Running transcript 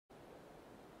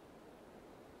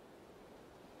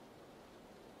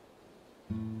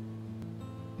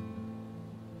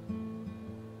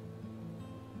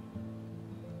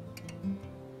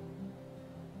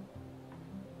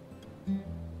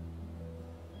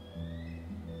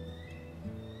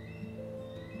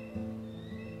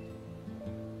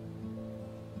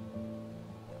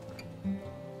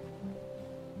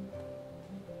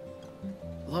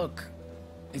Look,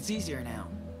 it's easier now.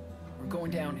 We're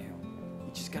going downhill.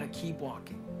 You just gotta keep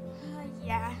walking.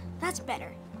 Yeah, that's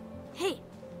better. Hey,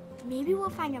 maybe we'll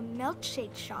find a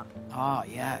milkshake shop. Ah,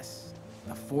 yes.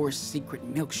 The Forest Secret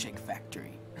Milkshake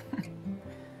Factory.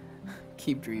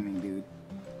 Keep dreaming, dude.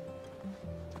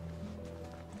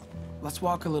 Let's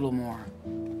walk a little more.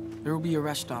 There will be a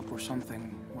rest stop or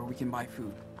something where we can buy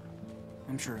food.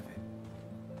 I'm sure of it.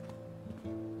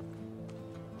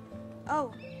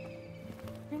 Oh,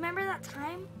 remember that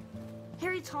time?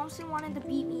 Harry Thompson wanted to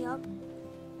beat me up.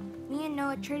 Me and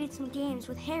Noah traded some games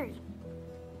with Harry.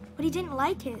 But he didn't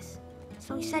like his,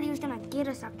 so he said he was gonna get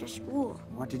us after school.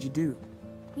 What did you do?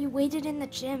 We waited in the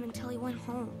gym until he went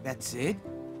home. That's it?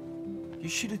 You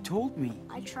should have told me.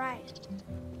 I tried.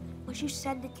 But you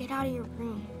said to get out of your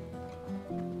room.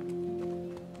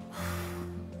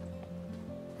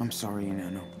 I'm sorry,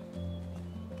 Nano.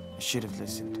 I should have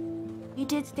listened. You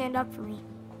did stand up for me.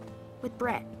 With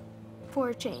Brett. For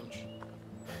a change.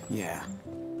 Yeah.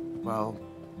 Well,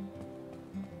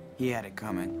 he had it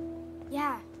coming.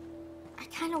 Yeah. I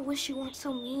kinda wish you weren't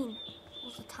so mean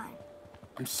all the time.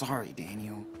 I'm sorry,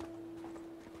 Daniel.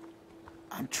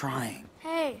 I'm trying.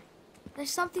 Hey, there's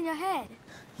something ahead.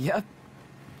 Yep.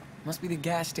 Must be the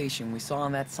gas station we saw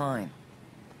on that sign.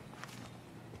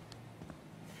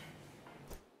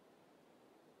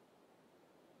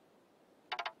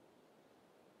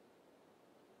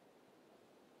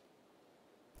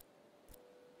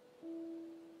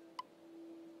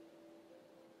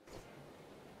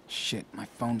 Shit, my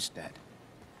phone's dead.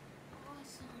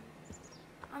 Awesome.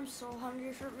 I'm so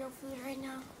hungry for real food right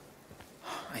now.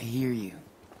 I hear you.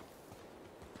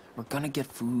 We're gonna get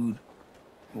food,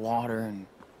 water, and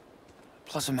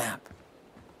plus a map,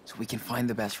 so we can find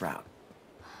the best route.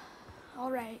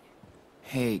 All right.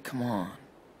 Hey, come on.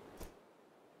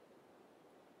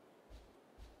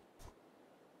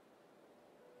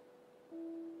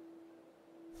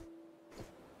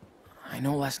 I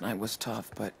know last night was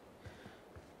tough, but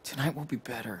tonight will be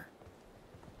better.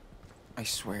 I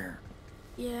swear.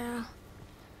 Yeah.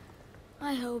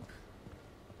 I hope.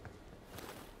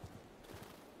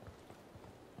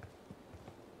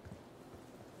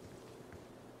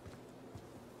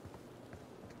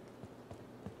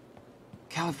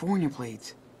 California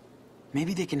plates.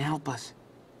 Maybe they can help us.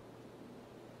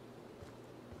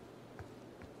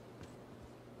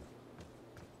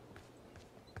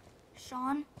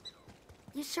 Sean,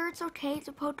 you sure it's okay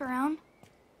to poke around?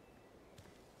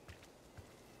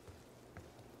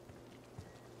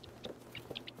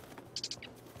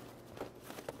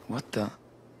 What the?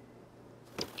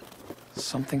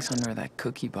 Something's under that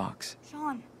cookie box.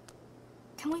 Sean,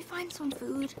 can we find some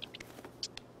food?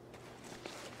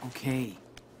 Okay.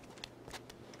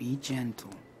 Be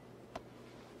gentle.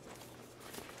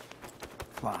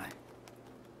 Fly.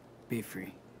 Be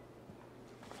free.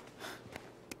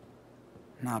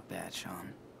 Not bad,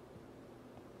 Sean.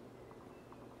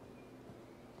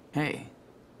 Hey,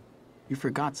 you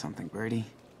forgot something, Birdie.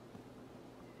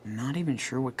 I'm not even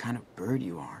sure what kind of bird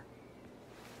you are,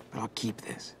 but I'll keep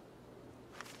this.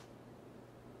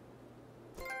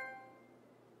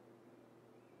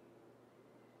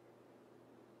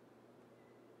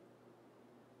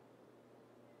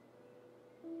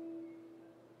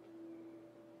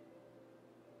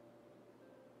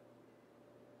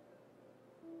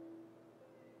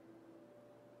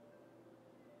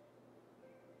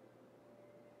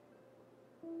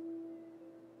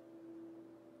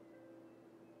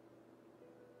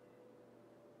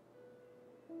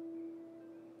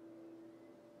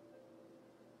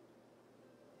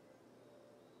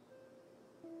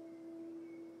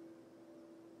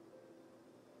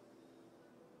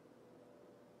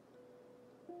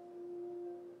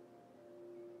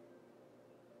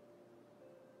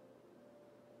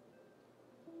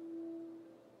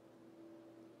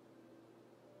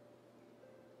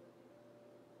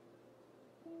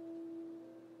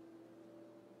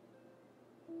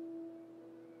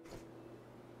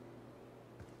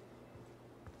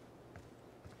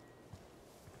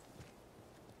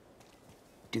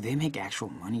 Do they make actual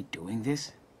money doing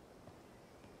this?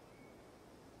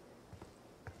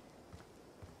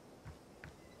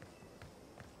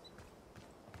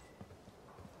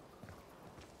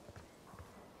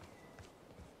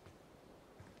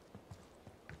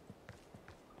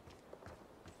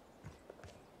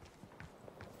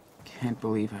 Can't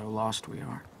believe how lost we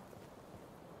are.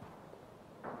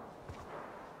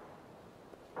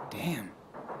 Damn.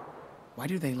 Why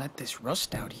do they let this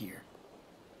rust out here?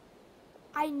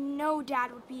 I know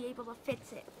Dad would be able to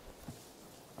fix it.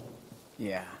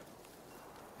 Yeah.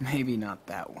 Maybe not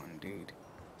that one, dude.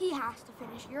 He has to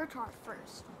finish your car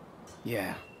first.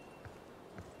 Yeah.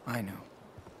 I know.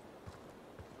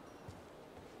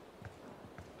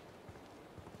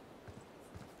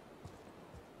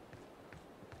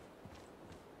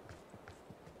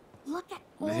 Look at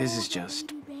all This is the just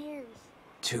baby bears.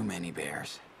 too many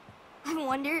bears. I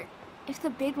wonder if the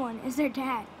big one is their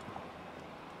dad.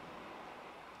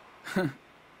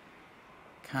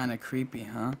 Kinda creepy,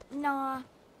 huh? Nah,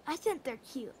 I think they're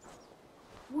cute.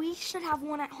 We should have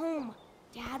one at home.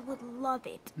 Dad would love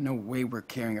it. No way we're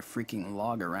carrying a freaking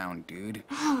log around, dude.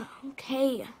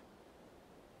 Okay.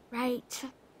 Right.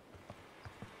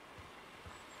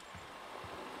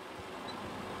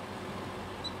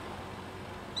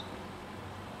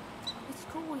 It's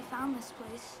cool we found this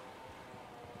place.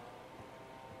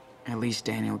 At least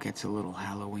Daniel gets a little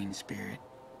Halloween spirit.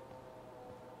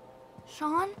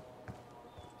 Sean?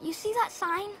 You see that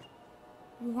sign?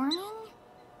 Warning?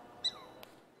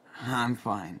 I'm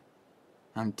fine.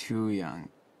 I'm too young.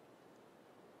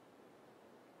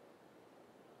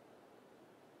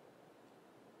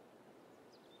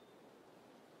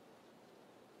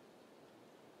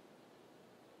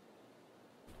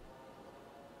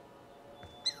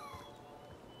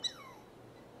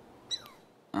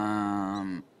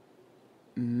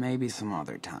 Maybe some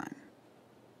other time.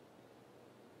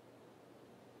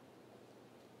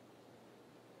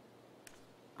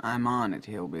 I'm on it,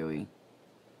 hillbilly.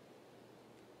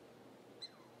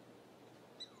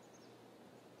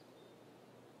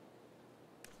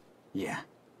 Yeah,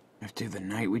 after the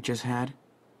night we just had,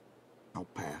 I'll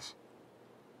pass.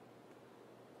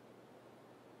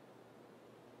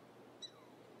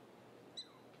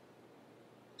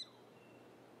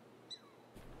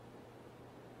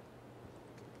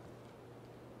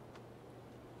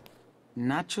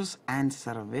 Nachos and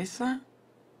cerveza?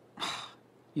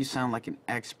 You sound like an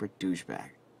expert douchebag.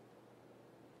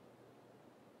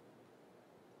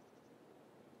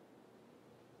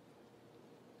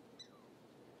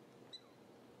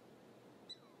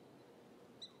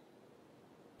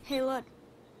 Hey, look.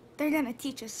 They're gonna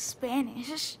teach us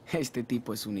Spanish. Este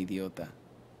tipo es un idiota.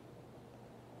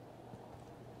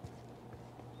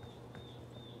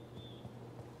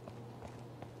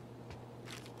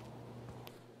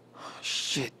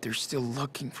 Shit, they're still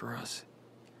looking for us.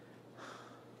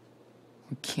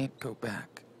 We can't go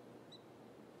back.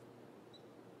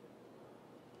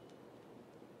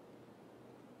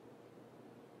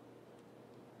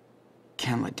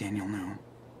 Can't let Daniel know.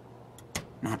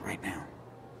 Not right now.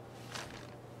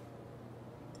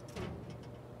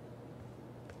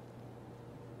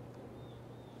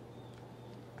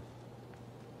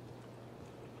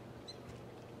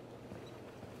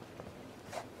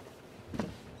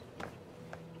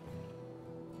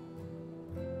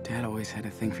 Dad always had a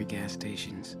thing for gas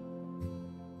stations.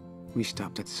 We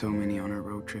stopped at so many on our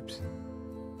road trips.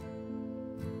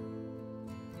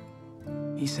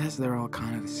 He says they're all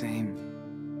kind of the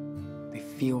same. They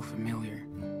feel familiar.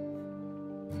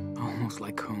 Almost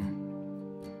like home.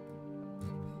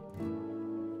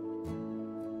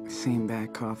 Same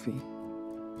bad coffee.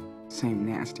 Same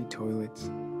nasty toilets.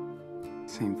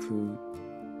 Same food.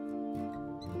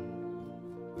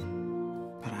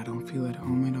 But I don't feel at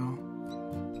home at all.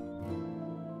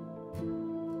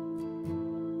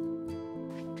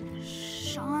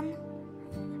 Sean,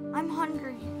 I'm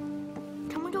hungry.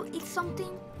 Can we go eat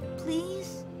something,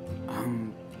 please?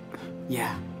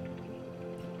 Yeah.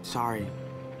 Sorry.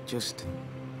 Just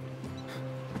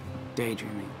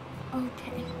daydreaming.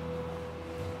 Okay.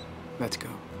 Let's go.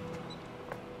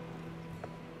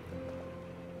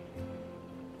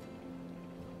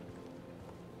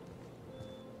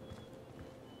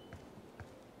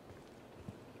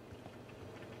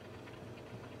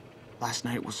 Last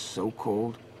night was so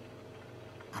cold.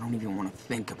 I don't even want to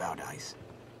think about ice.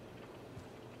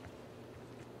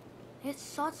 It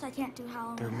sucks I can't do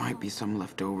Halloween. There might be some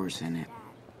leftovers in it.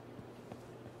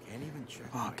 Dad. Can't even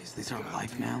check. Fuck, is this our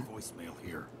life now? Voicemail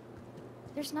here.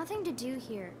 There's nothing to do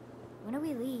here. When do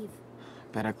we leave?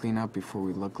 Better clean up before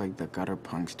we look like the gutter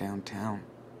punks downtown.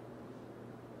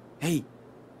 Hey!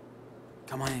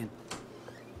 Come on in.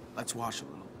 Let's wash a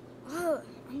little. Ugh,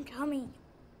 I'm coming.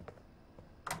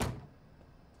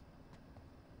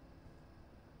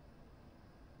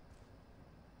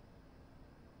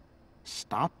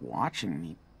 Stop watching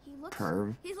me,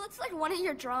 perv. He looks like one of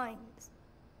your drawings.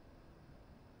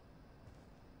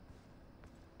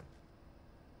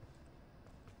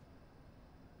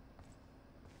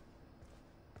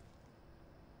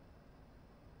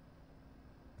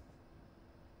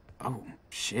 Oh,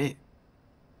 shit.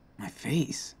 My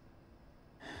face.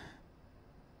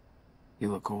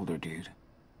 You look older, dude.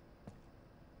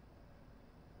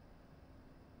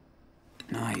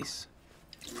 Nice.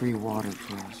 Free water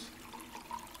for us.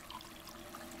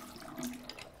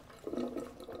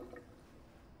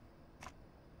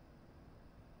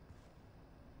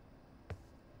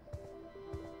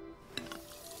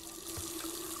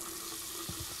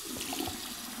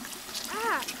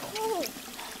 Ah, cold.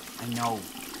 I know.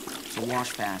 So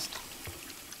wash fast.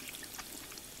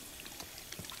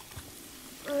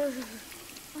 Ugh,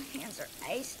 my hands are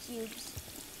ice cubes.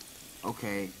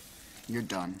 Okay, you're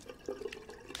done.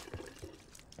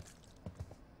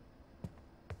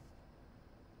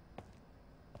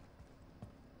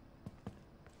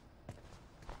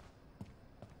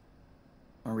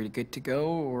 Are we good to go,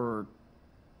 or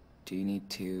do you need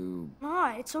to...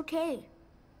 Nah, it's okay.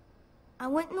 I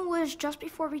went in the woods just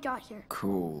before we got here.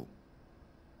 Cool.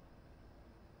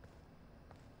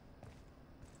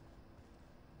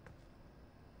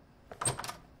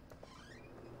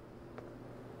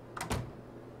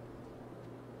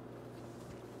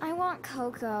 I want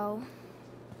cocoa.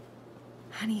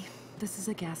 Honey, this is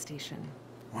a gas station.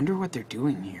 Wonder what they're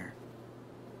doing here.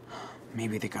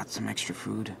 Maybe they got some extra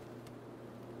food.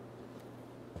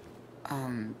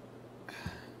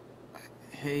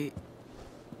 Hey...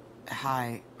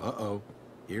 Hi. Uh-oh.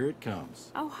 Here it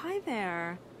comes. Oh, hi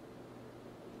there.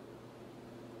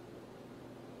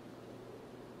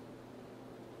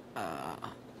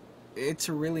 It's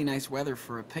a really nice weather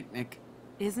for a picnic.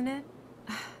 Isn't it?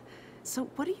 So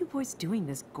what are you boys doing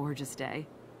this gorgeous day?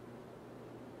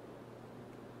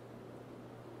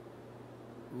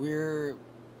 We're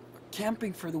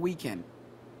camping for the weekend.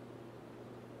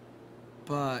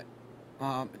 But,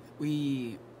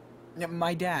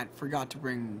 my dad forgot to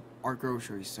bring our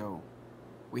groceries, so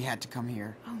we had to come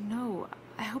here. Oh no,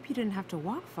 I hope you didn't have to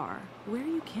walk far. Where are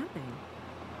you camping?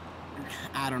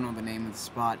 I don't know the name of the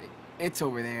spot. It's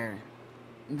over there.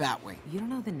 That way. You don't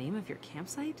know the name of your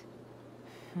campsite?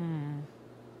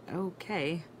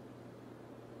 Okay.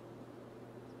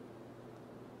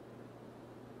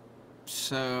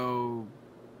 So,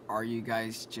 are you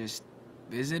guys just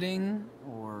visiting,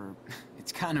 or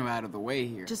it's kind of out of the way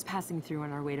here? Just passing through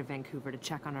on our way to Vancouver to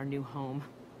check on our new home.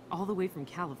 All the way from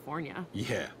California.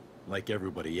 Yeah, like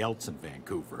everybody else in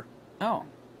Vancouver. Oh,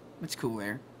 it's cool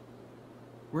there.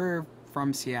 We're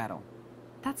from Seattle.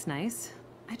 That's nice.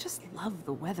 I just love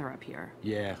the weather up here.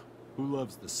 Yeah, who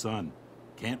loves the sun?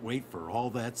 Can't wait for all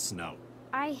that snow.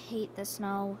 I hate the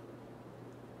snow.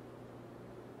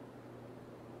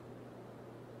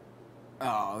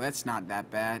 Oh, that's not that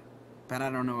bad. But I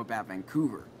don't know about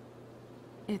Vancouver.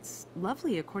 It's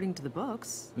lovely according to the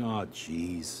books. Aw,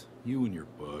 jeez. You and your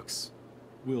books.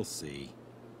 We'll see.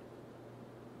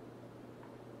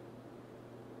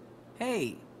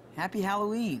 Hey, happy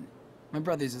Halloween. My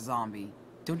brother's a zombie.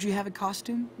 Don't you have a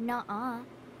costume? Nuh-uh.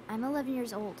 I'm 11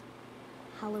 years old.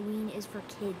 Halloween is for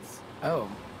kids. Oh,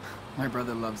 my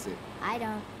brother loves it. I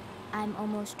don't. I'm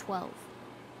almost 12.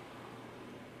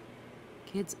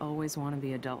 Kids always want to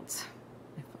be adults.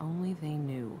 If only they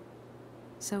knew.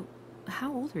 So,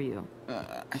 how old are you?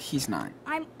 He's 9.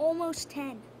 I'm almost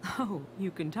 10. Oh,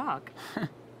 you can talk.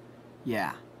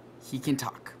 Yeah, he can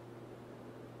talk.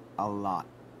 A lot.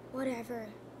 Whatever.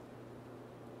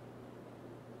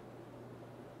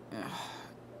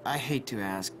 I hate to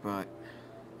ask, but,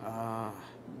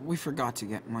 we forgot to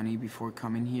get money before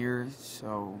coming here,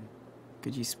 so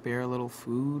could you spare a little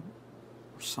food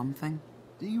or something?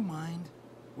 Do you mind?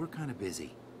 We're kind of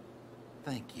busy.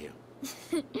 Thank you.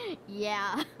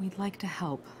 Yeah. We'd like to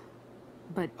help,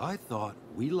 but I thought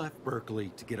we left Berkeley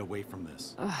to get away from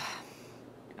this.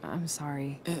 I'm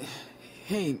sorry.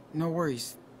 Hey, no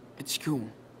worries. It's cool.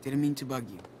 Didn't mean to bug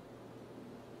you.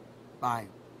 Bye.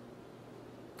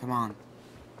 Come on.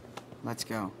 Let's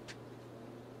go.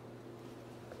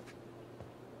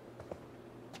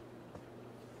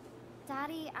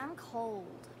 Daddy, I'm cold.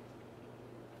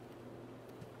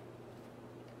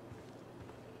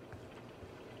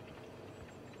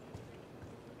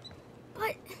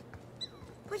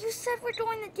 But you said we're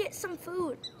going to get some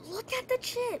food. Look at the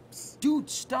chips. Dude,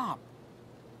 stop.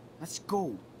 Let's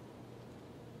go.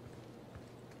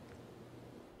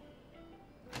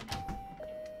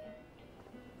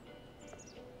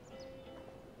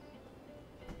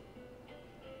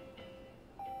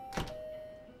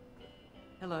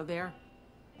 Hello there.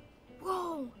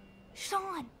 Whoa,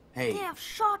 Sean. Hey. They have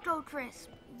Choco Crisp.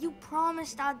 You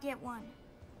promised I'd get one.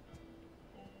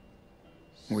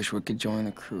 Wish we could join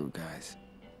the crew, guys.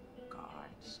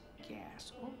 God's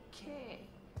gas. Okay.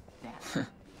 That's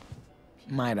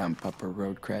Might ump up her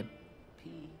road cred.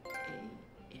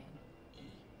 P-A-N-E.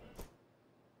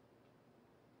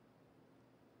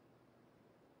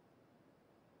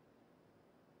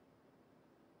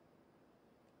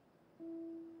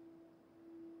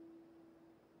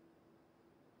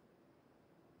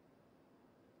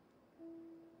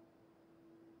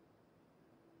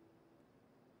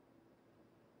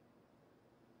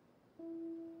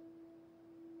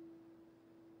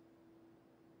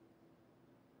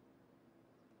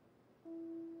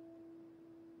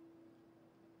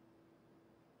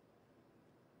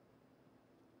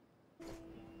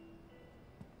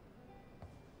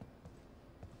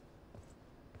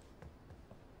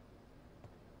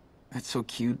 That's so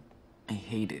cute. I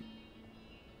hate it.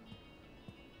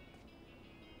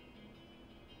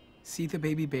 See the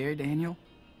baby bear, Daniel?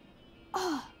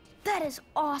 Oh, that is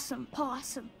awesome,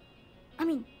 possum. I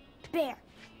mean, bear.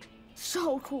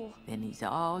 So cool. Then he's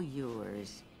all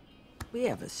yours. We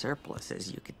have a surplus,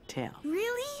 as you could tell.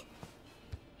 Really?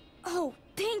 Oh,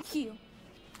 thank you.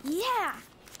 Yeah.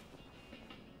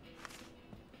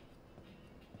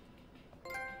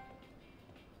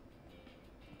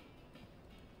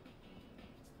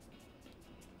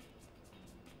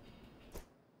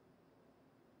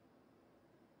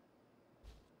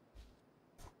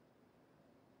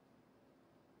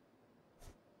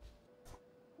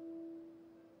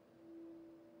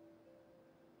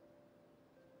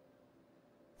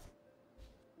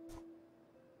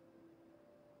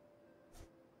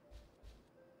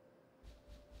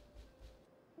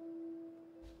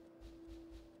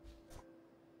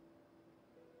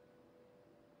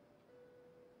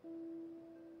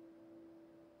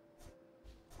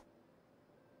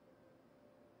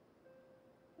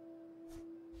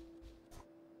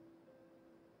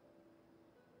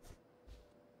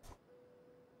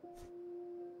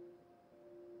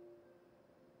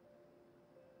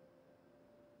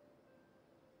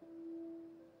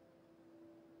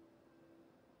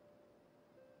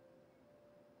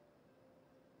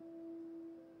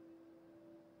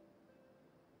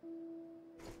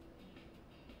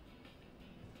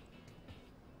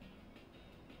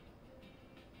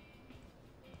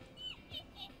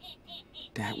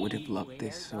 Dad would have loved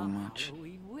this so much.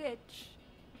 Halloween witch.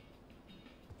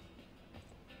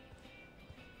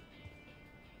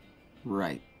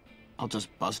 Right. I'll just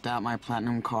bust out my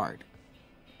platinum card.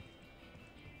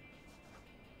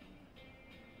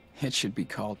 It should be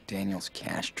called Daniel's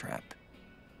Cash Trap.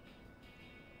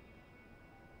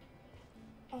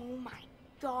 Oh my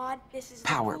God, this is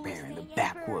Power the bear coolest in the thing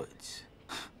ever. backwoods.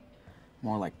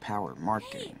 More like power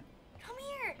marketing. Come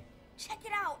here, check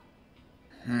it out.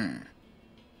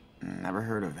 Never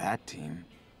heard of that team.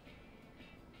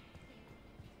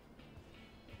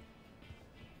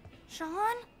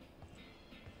 Sean?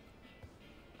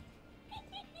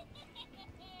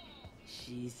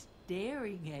 She's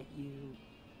staring at you.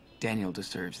 Daniel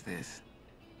deserves this.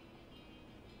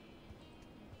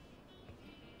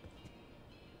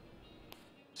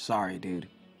 Sorry, dude.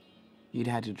 You'd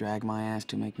had to drag my ass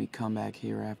to make me come back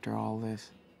here after all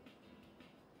this.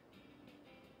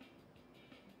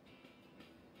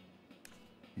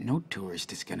 No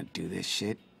tourist is gonna do this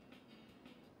shit.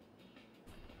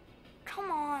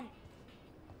 Come on.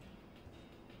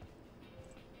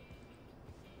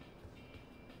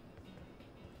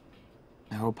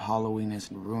 I hope Halloween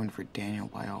isn't ruined for Daniel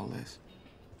by all this.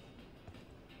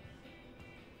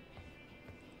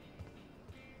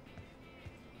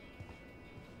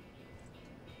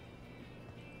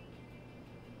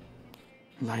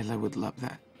 Lila would love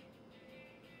that.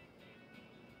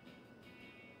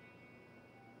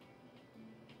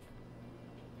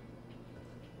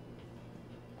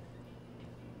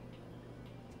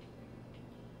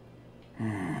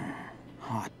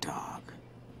 Hot dog.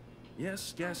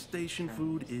 Yes, gas station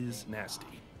food is nasty.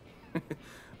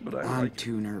 But I I'm like it.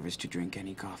 too nervous to drink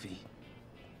any coffee.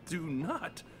 Do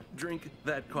not drink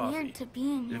that coffee. Weird to be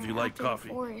in here If you like after coffee.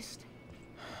 the forest.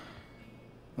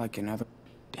 Like another...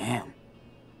 Damn.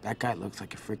 That guy looks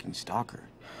like a freaking stalker.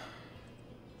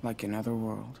 Like another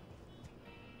world.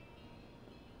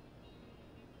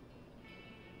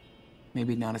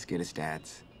 Maybe not as good as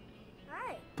Dad's,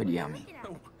 Hi. but what are you yummy. looking at?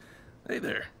 Oh, hey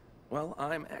there. Well,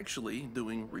 I'm actually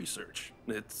doing research.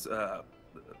 It's,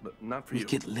 not for We you.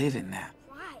 could live in that.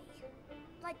 Why?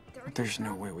 Like 30 But there's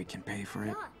no way we can pay for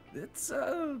it. Yeah, It's,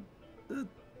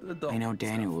 adult I know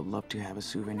Daniel stuff. would love to have a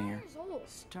souvenir. years old.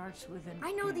 Starts with an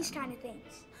I know these M. kind of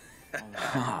things.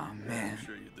 Oh, man. I'm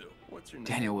sure you do. What's your name?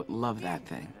 Daniel would love that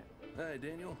thing. Hi,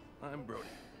 Daniel. I'm Brody.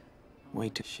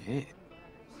 Wait to shit.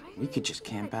 We could just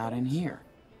camp out in here.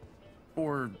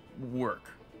 Or work.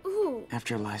 Ooh,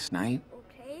 After last night,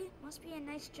 okay. Must be a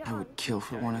nice job. I would kill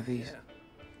for one of these. Yeah.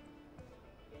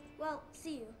 Well,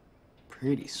 see you.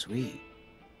 Pretty sweet.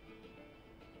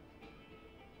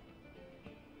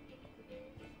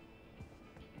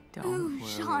 Don't Ooh, worry,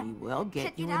 Sean, we'll get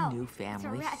check you it a out. new It's a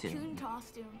family raccoon soon.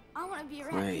 costume. I want to be a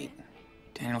Great. raccoon.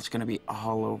 Daniel's gonna be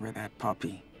all over that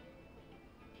puppy.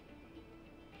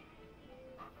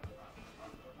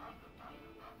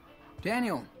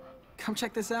 Daniel, Come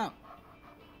check this out.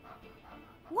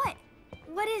 What?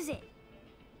 What is it?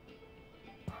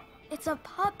 It's a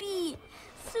puppy.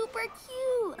 Super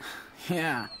cute.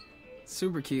 Yeah,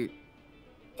 super cute.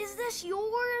 Is this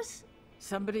yours?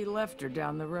 Somebody left her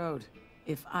down the road.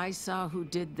 If I saw who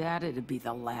did that, it'd be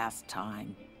the last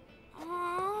time.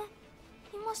 Aw,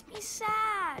 he must be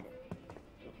sad.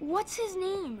 What's his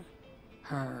name?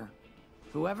 Her.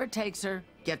 Whoever takes her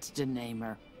gets to name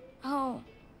her. Oh,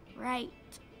 right.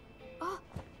 Oh,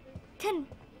 can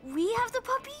we have the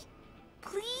puppy?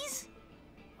 Please?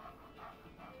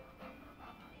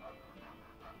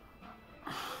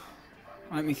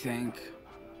 Let me think.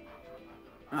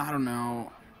 I don't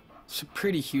know. It's a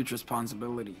pretty huge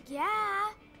responsibility. Yeah.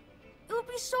 It would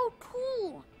be so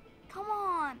cool. Come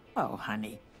on. Oh,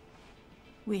 honey.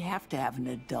 We have to have an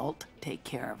adult take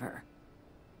care of her.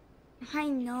 I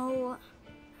know.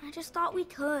 I just thought we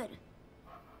could.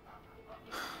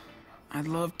 I'd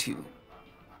love to.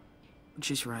 But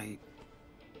she's right.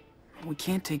 We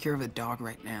can't take care of a dog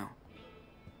right now.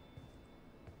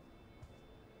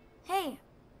 Hey,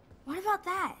 what about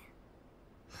that?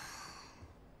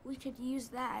 We could use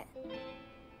that.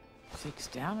 6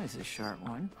 down is a short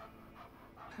one.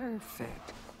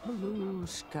 Perfect. Blue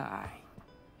sky.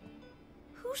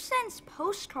 Who sends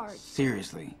postcards?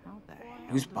 Seriously, How the hell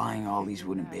who's did buying I all these figure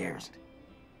wooden that bears? out?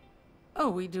 Oh,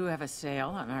 we do have a sale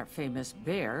on our famous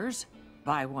bears.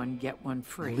 Buy one, get one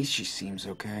free. At least she seems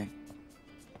okay.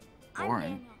 I'm Boring.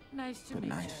 Daniel. Nice to But meet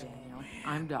nice. you, Daniel.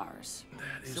 I'm Doris.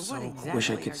 That is what so cool. exactly Wish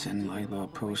I are could you send doing Lila a all the way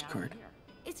out postcard. here?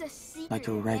 It's a secret Like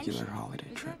a regular invention. holiday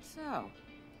Is trip. that so?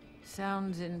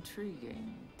 Sounds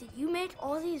intriguing. Did you make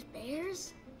all these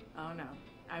bears? Oh no,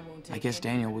 I won't take I guess any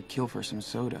Daniel would kill for some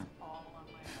soda. all on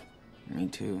my husband. Me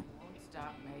too. Won't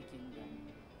stop making them.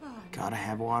 Oh, Gotta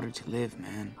have water to live,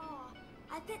 man. Oh,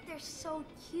 I think they're so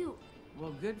cute.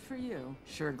 well, good for you.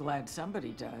 Sure glad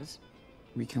somebody does.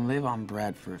 We can live on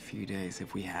bread for a few days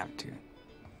if we have to.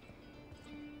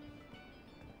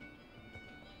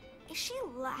 Is she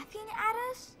laughing at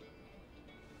us?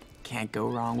 Can't go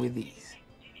wrong with these.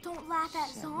 Don't laugh at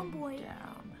 7 Zomboy,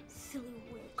 down. silly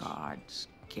witch. God's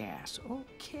gas.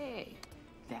 Okay.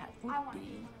 That I would want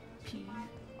be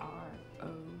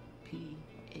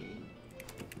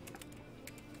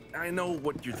P-R-O-P-A. I know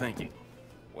what you're thinking.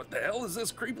 What the hell is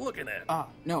this creep looking at?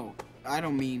 No, I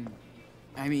don't mean...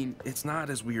 I mean, It's not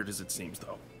as weird as it seems,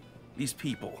 though. These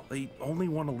people, they only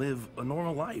want to live a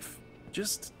normal life.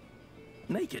 Just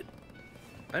naked.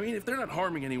 I mean, if they're not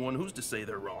harming anyone, who's to say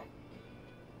they're wrong?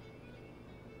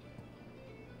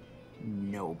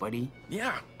 nobody.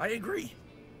 Yeah, I agree.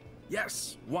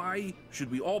 Yes, why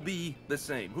should we all be the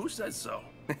same? Who says so?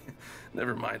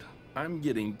 Never mind. I'm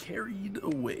getting carried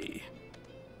away.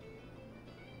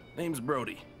 Name's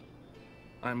Brody.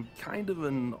 I'm kind of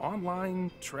an online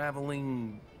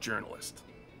traveling journalist.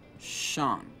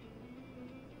 Sean.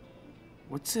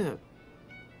 What's a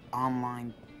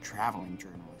online traveling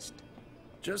journalist?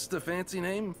 Just a fancy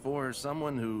name for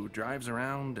someone who drives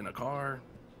around in a car,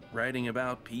 writing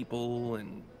about people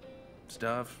and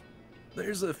stuff.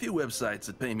 There's a few websites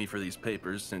that pay me for these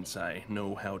papers since I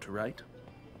know how to write.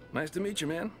 Nice to meet you,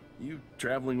 man. You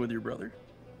traveling with your brother?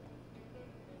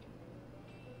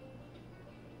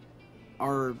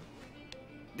 Our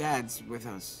dad's with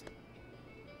us.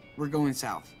 We're going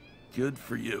south. Good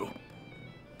for you.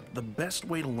 The best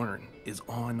way to learn is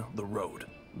on the road.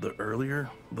 The earlier,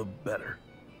 the better.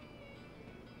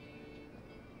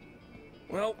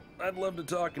 Well, I'd love to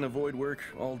talk and avoid work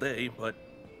all day, but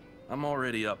I'm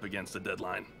already up against a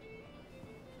deadline.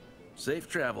 Safe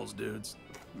travels, dudes.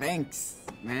 Thanks,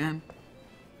 man.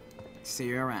 See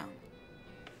you around.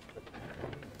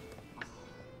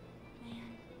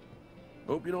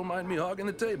 Hope you don't mind me hogging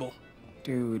the table.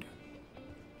 Dude.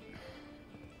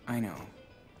 I know.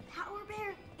 Power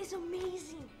Bear is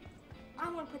amazing. I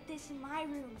want to put this in my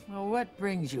room. Well, what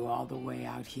brings you all the way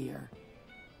out here?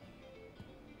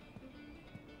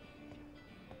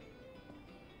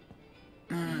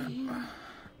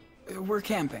 We're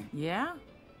camping. Yeah?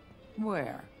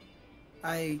 Where?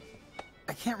 I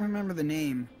can't remember the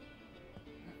name.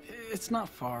 It's not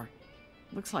far.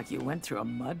 Looks like you went through a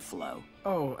mud flow.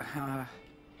 Oh,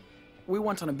 we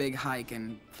went on a big hike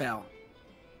and fell.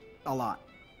 A lot.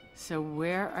 So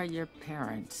where are your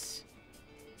parents?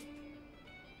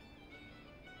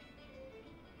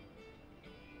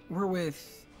 We're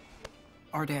with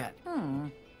our dad.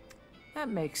 That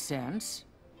makes sense.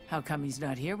 How come he's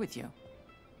not here with you?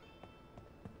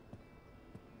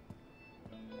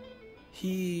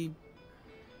 He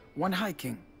went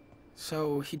hiking,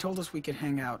 so he told us we could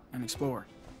hang out and explore.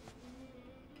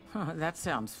 That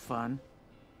sounds fun.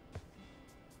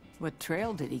 What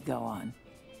trail did he go on?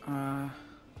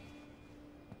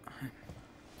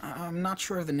 I'm not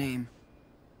sure of the name.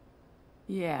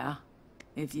 Yeah,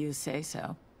 if you say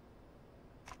so.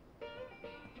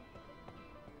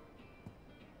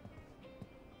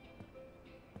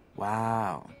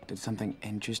 Wow, did something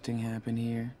interesting happen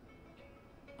here?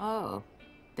 Oh,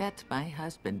 that's my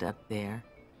husband up there.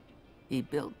 He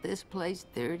built this place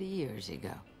 30 years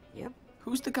ago. Yep.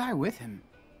 Who's the guy with him?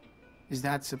 Is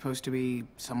that supposed to be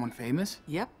someone famous?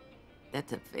 Yep.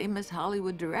 That's a famous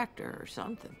Hollywood director or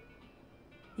something.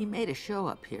 He made a show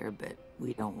up here, but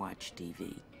we don't watch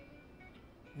TV.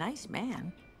 Nice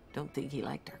man. Don't think he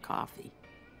liked our coffee.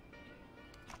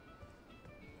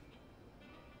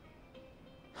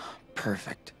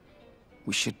 Perfect.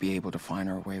 We should be able to find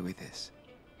our way with this.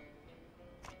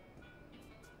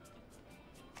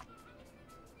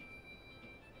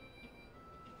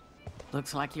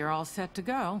 Looks like you're all set to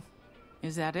go.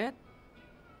 Is that it?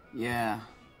 Yeah,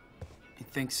 I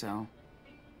think so.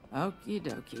 Okie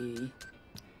dokie.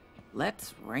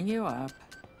 Let's ring you up.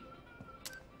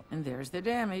 And there's the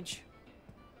damage.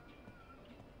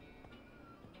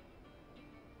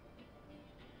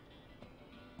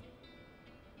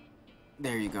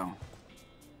 There you go.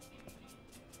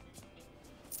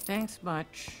 Thanks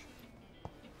much.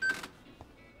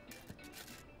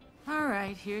 All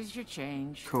right, here's your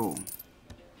change. Cool.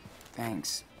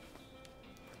 Thanks.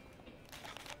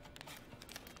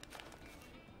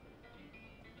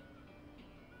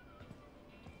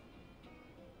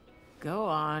 Go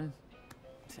on.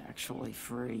 It's actually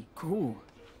free. Cool.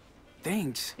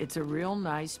 Thanks. It's a real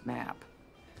nice map.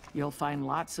 You'll find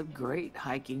lots of great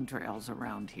hiking trails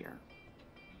around here.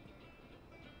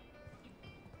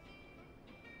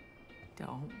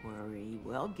 Don't worry,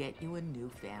 we'll get you a new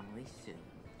family soon.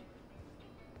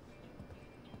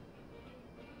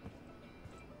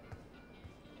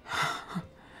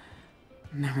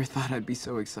 Never thought I'd be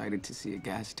so excited to see a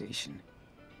gas station.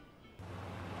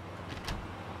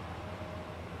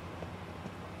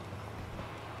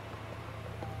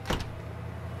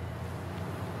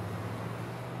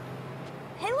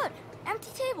 Hey, look, empty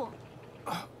table.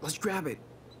 Oh, let's grab it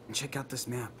and check out this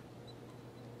map.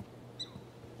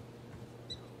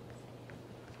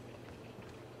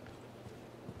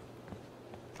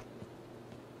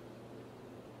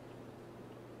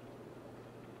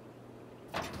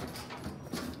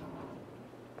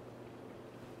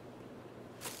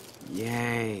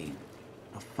 Yay.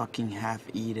 A fucking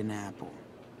half-eaten apple.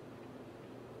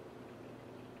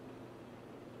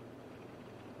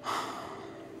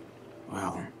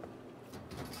 Well,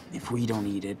 if we don't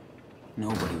eat it,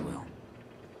 nobody will.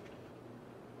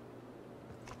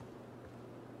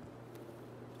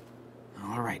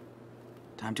 All right,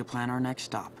 time to plan our next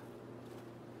stop.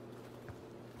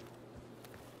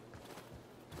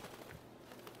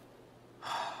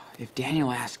 If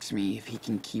Daniel asks me if he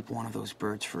can keep one of those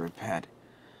birds for a pet,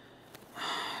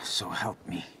 so help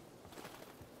me.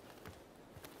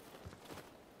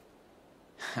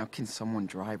 How can someone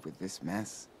drive with this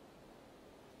mess?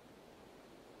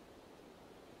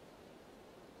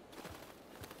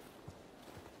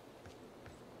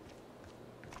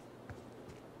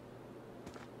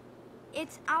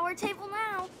 It's our table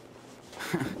now.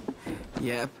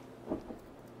 Yep.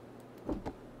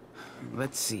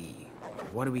 Let's see.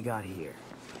 What do we got here?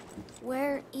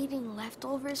 We're eating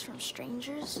leftovers from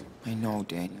strangers. I know,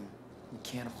 Daniel. We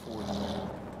can't afford it.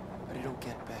 But it'll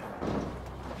get better.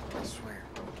 I swear.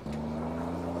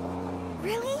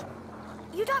 Really?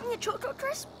 You got me a Choco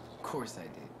Crisp? Of course I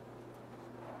did.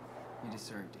 You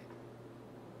deserved it.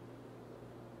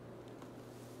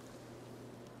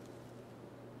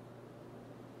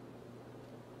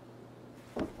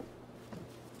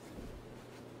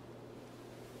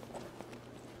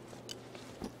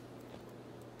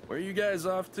 Where are you guys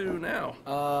off to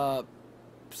now?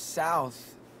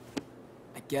 South,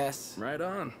 I guess. Right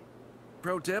on.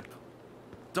 Pro tip,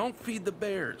 don't feed the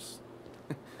bears.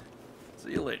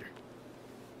 See you later.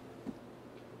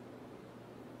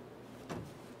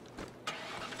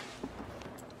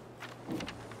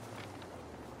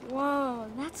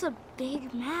 Whoa, that's a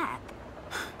big map.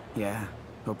 Yeah,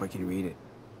 hope I can read it.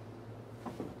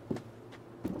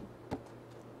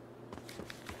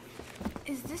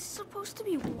 Is this supposed to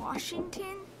be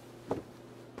Washington?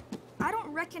 I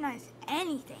don't recognize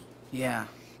anything. Yeah,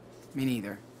 me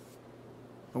neither.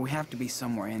 But we have to be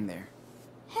somewhere in there.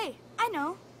 Hey, I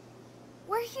know.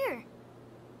 We're here.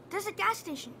 There's a gas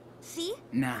station. See?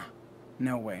 Nah,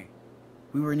 no way.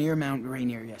 We were near Mount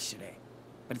Rainier yesterday,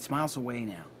 but it's miles away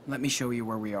now. Let me show you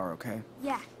where we are, okay?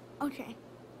 Yeah, okay.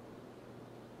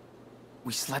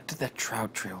 We slept at that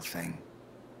trout trail thing.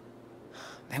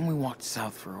 Then we walked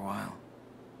south for a while.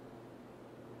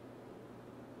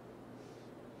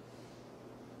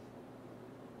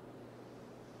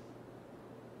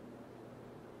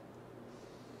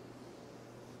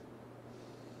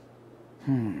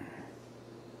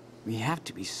 We have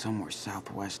to be somewhere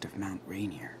southwest of Mount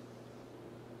Rainier.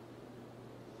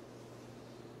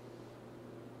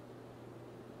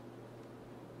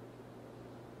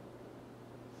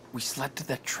 We slept at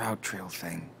that trout trail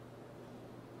thing.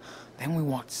 Then we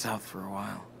walked south for a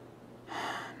while.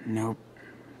 Nope.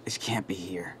 This can't be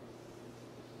here.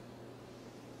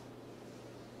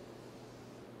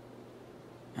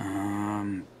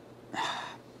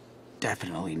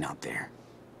 Definitely not there.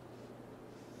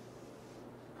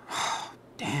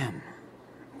 Damn.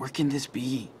 Where can this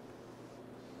be?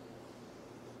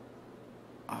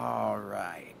 All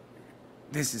right.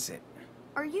 This is it.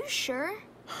 Are you sure?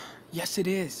 Yes, it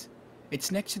is.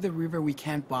 It's next to the river we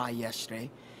camped by yesterday.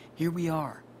 Here we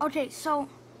are. Okay, so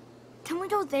can we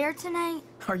go there tonight?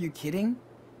 Are you kidding?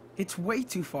 It's way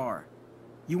too far.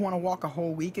 You want to walk a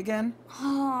whole week again?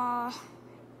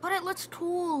 But it looks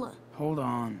cool. Hold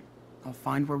on. I'll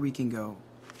find where we can go.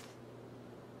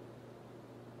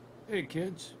 Hey,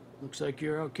 kids. Looks like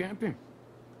you're out camping.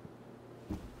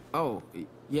 Oh,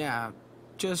 yeah.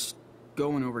 Just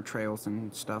going over trails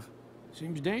and stuff.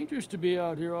 Seems dangerous to be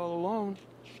out here all alone.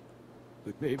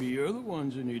 But maybe you're the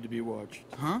ones who need to be watched.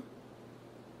 Huh?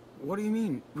 What do you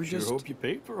mean? We Sure just... hope you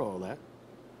paid for all that.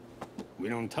 We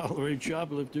don't tolerate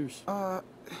shoplifters.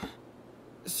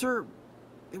 Sir,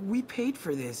 we paid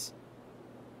for this.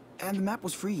 And the map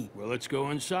was free. Well, let's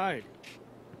go inside.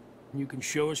 You can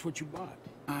show us what you bought.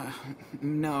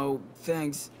 No,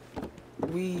 thanks.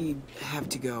 We have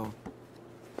to go.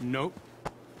 Nope.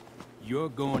 You're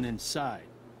going inside.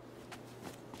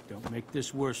 Don't make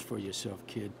this worse for yourself,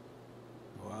 kid.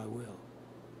 Or I will.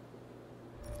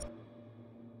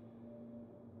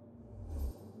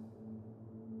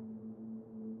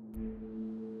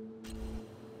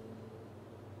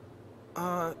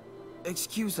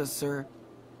 Excuse us, sir.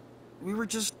 We were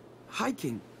just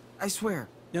hiking, I swear.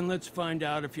 Then let's find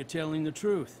out if you're telling the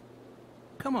truth.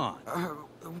 Come on.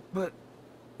 But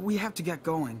we have to get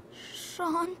going.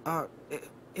 Sean?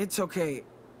 It's okay.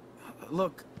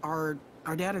 Look, our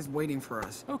dad is waiting for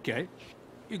us. Okay.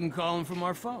 You can call him from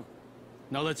our phone.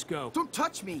 Now let's go. Don't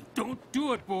touch me! Don't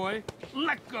do it, boy!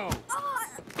 Let go!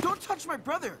 Don't touch my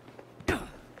brother!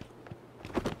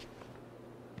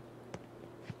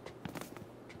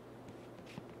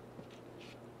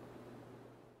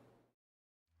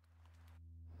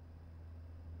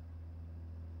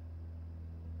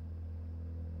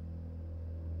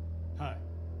 Hi.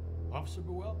 Officer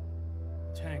Burwell?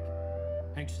 It's Hank.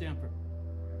 Hank Stamper.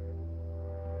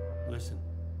 Listen,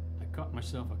 I caught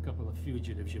myself a couple of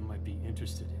fugitives you might be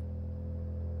interested in.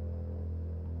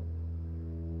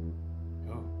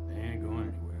 Oh, they ain't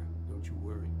going anywhere. Don't you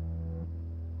worry.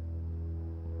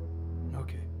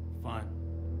 Okay, fine.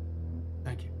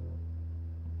 Thank you.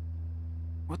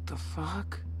 What the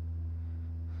fuck?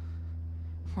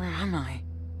 Where am I?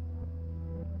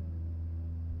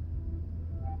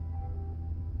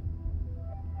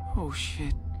 Oh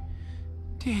shit.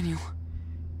 Daniel.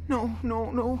 No,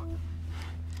 no, no.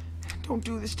 Don't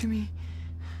do this to me.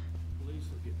 Police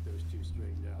will get those two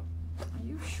straightened out. Are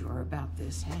you sure about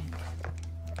this, Hank?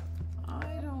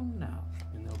 I don't know.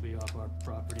 And they'll be off our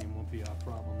property and won't be our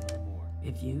problem no more.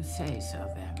 If you say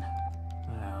so, then,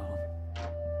 well,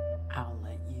 I'll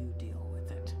let you deal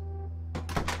with it.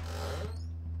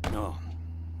 No.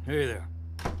 Hey there.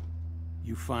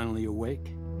 You finally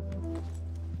awake?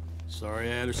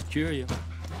 Sorry I had to secure you.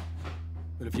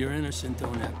 But if you're innocent,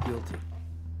 don't act guilty.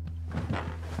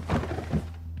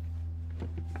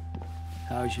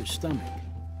 How's your stomach?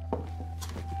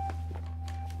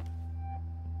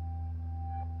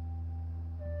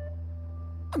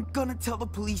 I'm gonna tell the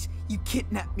police you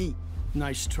kidnapped me.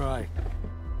 Nice try.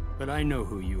 But I know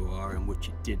who you are and what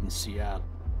you did in Seattle.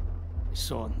 I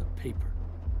saw it in the paper.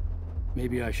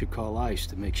 Maybe I should call ICE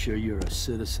to make sure you're a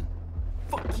citizen.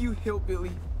 Fuck you,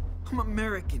 hillbilly. I'm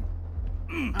American.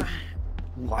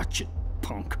 Watch it,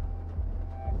 punk.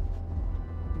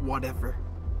 Whatever.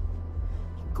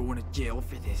 You're going to jail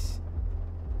for this.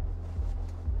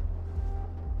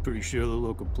 Pretty sure the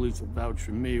local police will vouch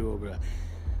for me over a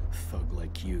thug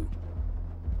like you.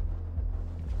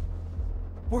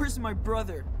 Where's my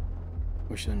brother?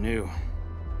 Wish I knew.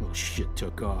 Little shit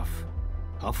took off.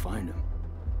 I'll find him.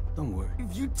 Don't worry.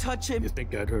 If you touch him... You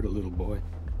think I'd hurt a little boy?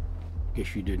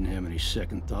 Guess you didn't have any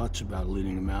second thoughts about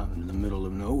leading him out into the middle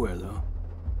of nowhere, though.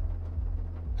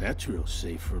 That's real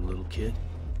safe for a little kid.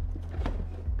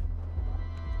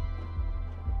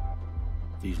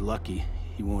 If he's lucky,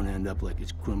 he won't end up like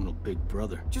his criminal big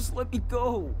brother. Just let me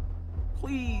go.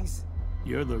 Please.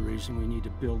 You're the reason we need to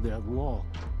build that wall.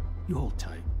 You hold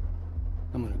tight.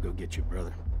 I'm gonna go get your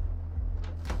brother.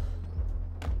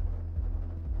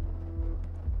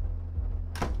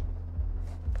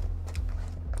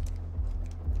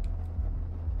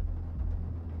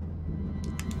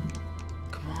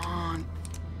 Come on.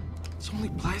 It's only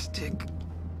plastic.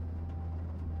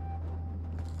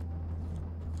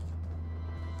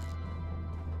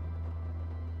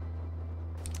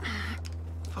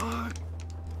 Fuck.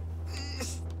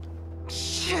 This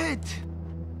shit.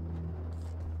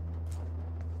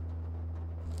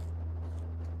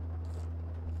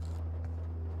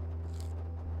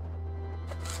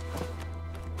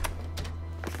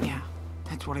 Yeah,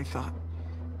 that's what I thought.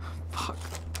 Fuck.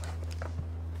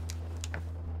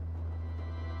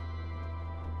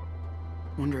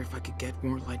 Wonder if I could get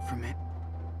more light from it.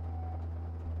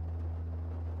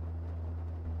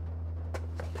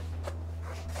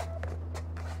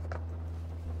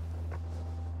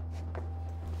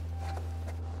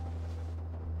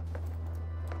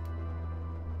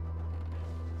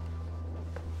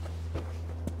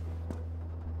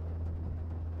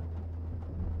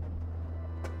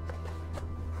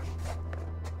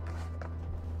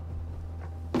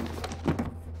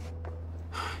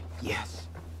 Yes.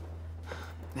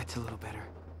 That's a little better.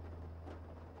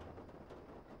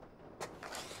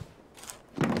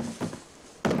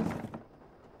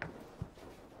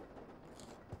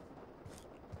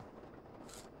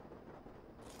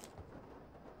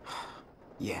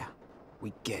 Yeah,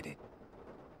 we get it.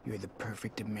 You're the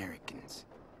perfect Americans.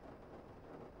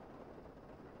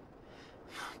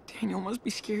 Daniel must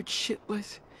be scared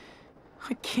shitless.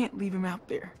 I can't leave him out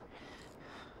there.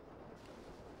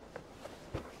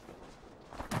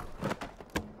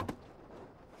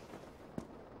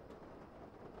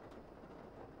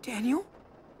 Daniel?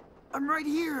 I'm right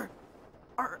here.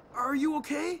 Are you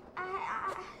okay?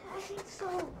 I think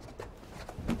so.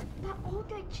 That old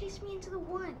guy chased me into the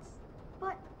woods,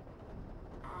 but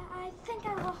I think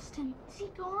I lost him. Is he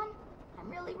gone? I'm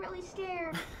really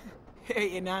scared.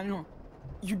 Hey, Daniel.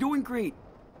 You're doing great.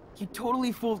 You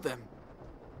totally fooled them.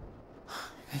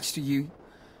 Thanks to you,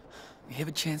 we have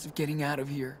a chance of getting out of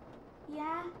here.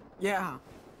 Yeah? Yeah.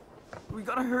 We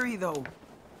gotta hurry, though.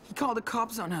 He called the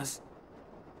cops on us.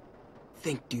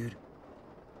 Think, dude.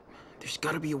 There's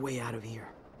gotta be a way out of here.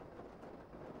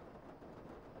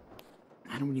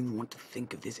 I don't even want to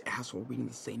think of this asshole reading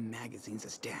the same magazines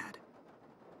as Dad.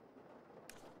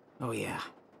 Oh yeah.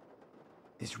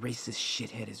 This racist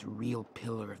shithead is a real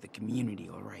pillar of the community,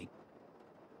 all right.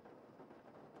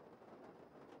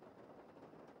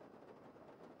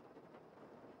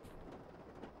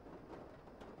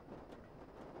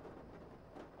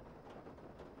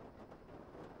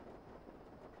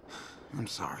 I'm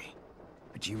sorry,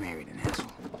 but you married an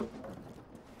asshole.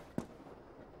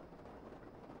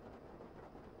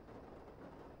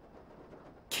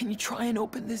 Can you try and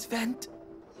open this vent?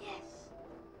 Yes.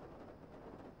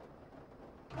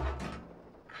 Ouch.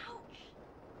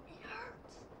 It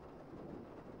hurts.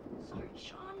 Sorry,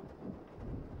 Sean.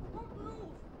 I won't move.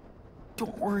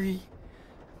 Don't worry.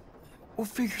 We'll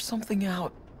figure something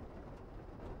out.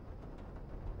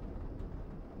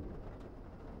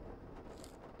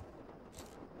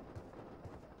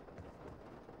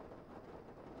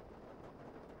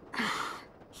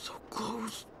 So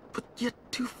close, but yet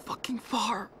too fucking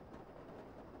far.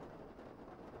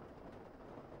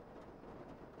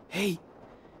 Hey,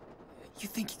 you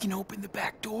think you can open the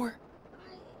back door?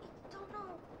 I don't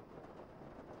know.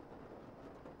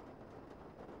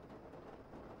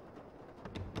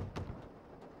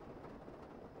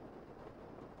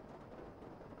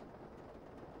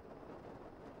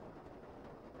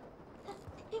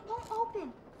 It won't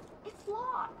open. It's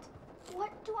locked.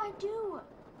 What do I do?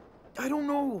 I don't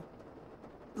know.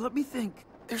 Let me think.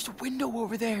 There's a window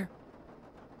over there.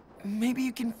 Maybe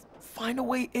you can find a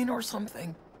way in or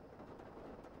something.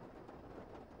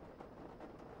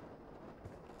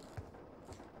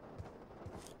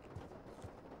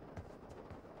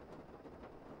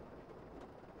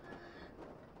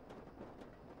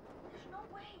 There's no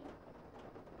way.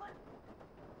 But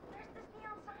there's this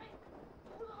neon sign.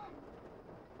 Hold on.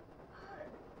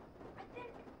 I think...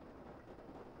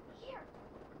 Here.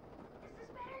 Is this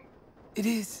better? It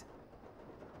is.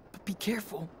 But be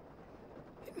careful.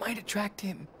 It might attract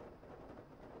him.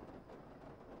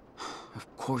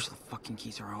 Of course the fucking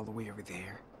keys are all the way over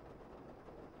there.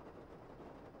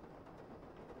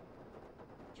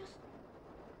 Just...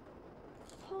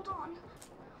 Hold on.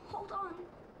 Hold on.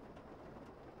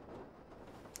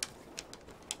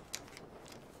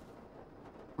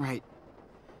 Right.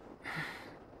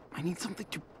 I need something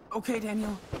to... Okay,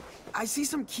 Daniel. I see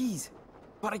some keys,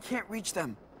 but I can't reach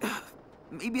them.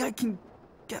 Maybe I can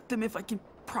get them if I can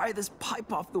pry this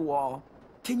pipe off the wall.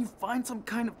 Can you find some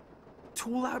kind of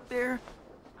tool out there?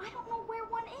 I don't know where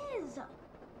one is.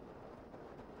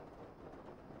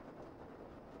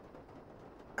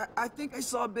 I think I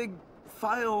saw a big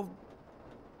file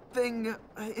thing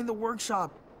in the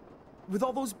workshop with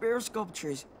all those bear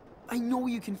sculptures. I know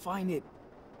you can find it.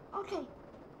 Okay,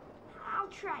 I'll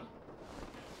try.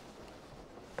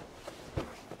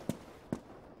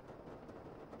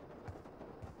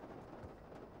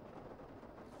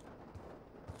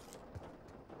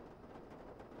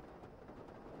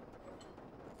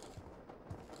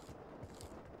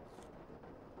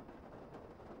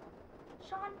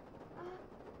 Sean,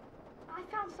 I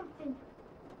found something.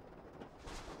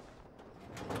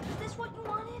 Is this what you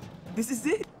wanted? This is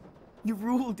it. You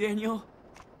rule, Daniel.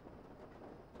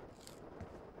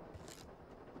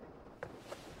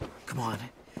 Come on.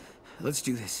 Let's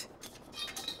do this.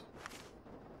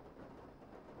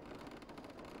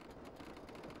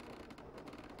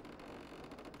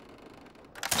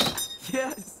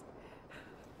 Yes!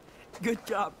 Good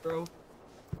job, bro.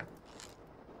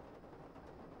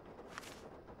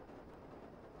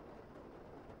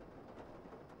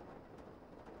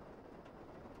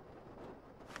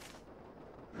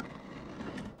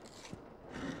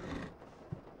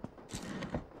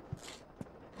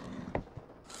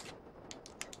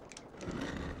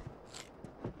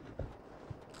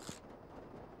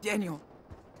 Daniel,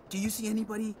 do you see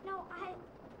anybody? No, I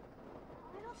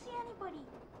don't see anybody.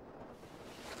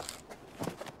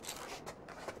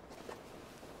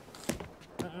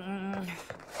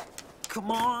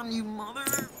 Come on, you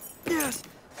mother... Yes!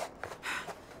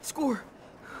 Score!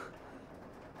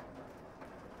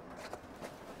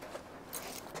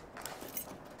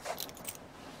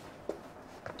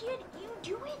 Did you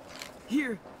do it?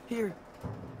 Here.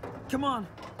 Come on.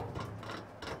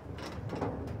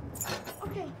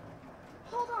 Okay,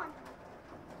 hold on.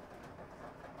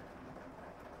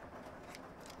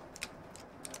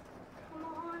 Come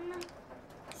on.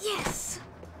 Yes!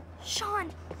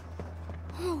 Sean!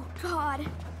 Oh, God.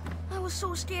 I was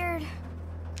so scared.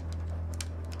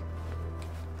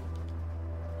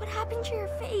 What happened to your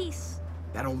face?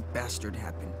 That old bastard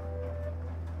happened.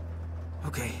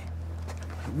 Okay.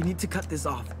 We need to cut this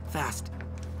off, fast.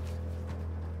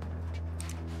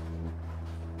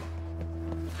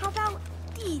 How about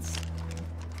these?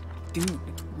 Dude,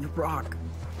 you rock.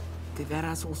 Did that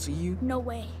asshole see you? No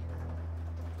way.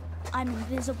 I'm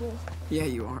invisible. Yeah,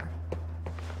 you are.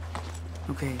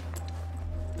 Okay.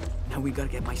 Now we gotta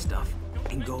get my stuff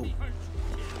and go.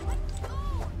 Let's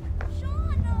go!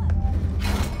 Sean!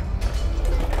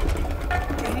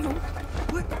 Daniel?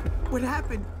 What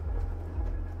happened?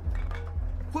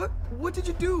 What did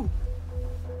you do?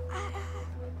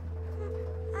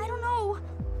 I don't know.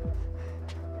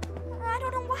 I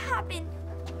don't know what happened.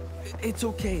 It's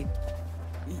okay.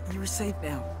 You're safe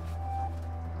now.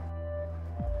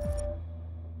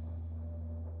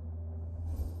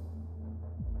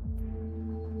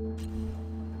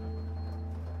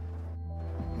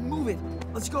 Move it.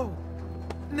 Let's go.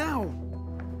 Now.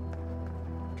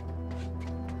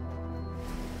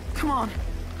 Come on.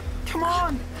 Come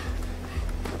on.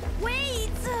 Wait!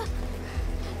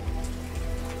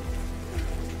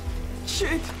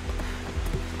 Shit.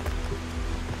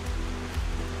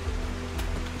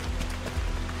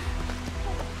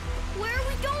 Where are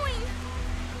we going?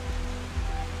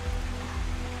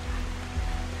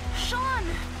 Sean!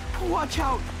 Watch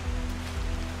out.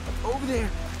 Over there.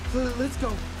 Let's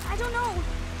go. I don't know.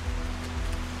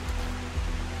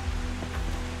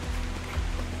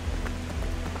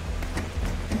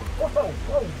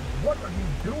 Whoa, what are you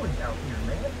doing out here,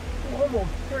 man? You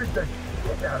almost scared the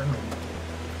shit out of me.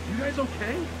 You guys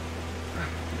okay?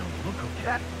 You don't look okay.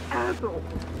 That asshole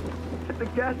at the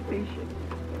gas station.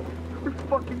 You're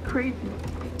fucking crazy.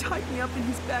 He tied me up in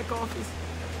his back office.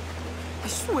 I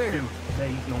swear. Dude,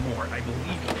 say no more. I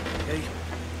believe you, okay?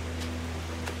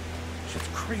 Shit's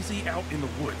crazy out in the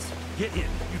woods. Get in,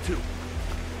 you two.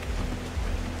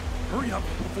 Hurry up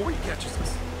before he catches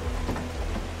us.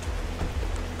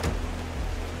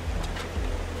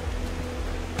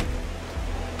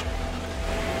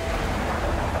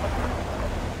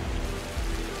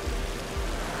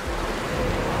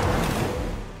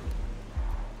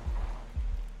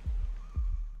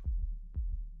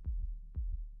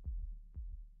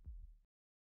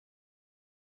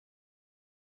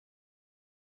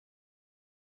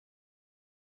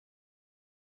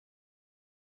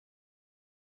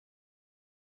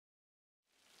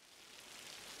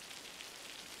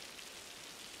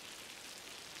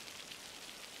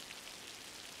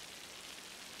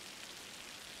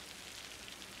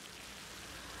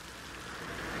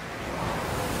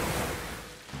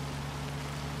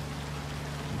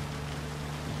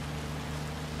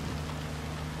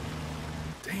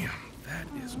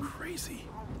 That is crazy.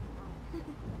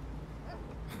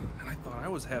 And I thought I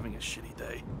was having a shitty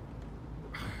day.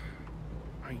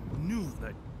 I knew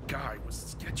that guy was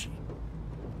sketchy.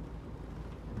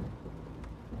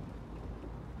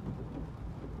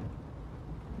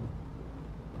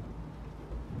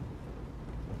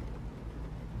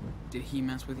 Did he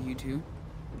mess with you too?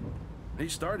 He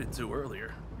started to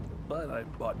earlier, but I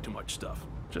bought too much stuff,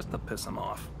 just to piss him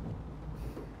off.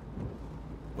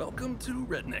 Welcome to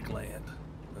Redneck Land.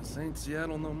 This ain't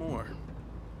Seattle no more.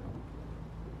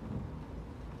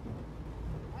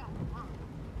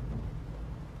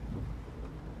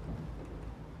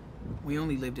 We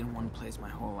only lived in one place my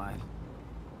whole life.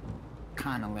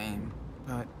 Kinda lame,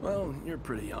 but... Well, you're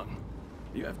pretty young.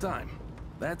 You have time.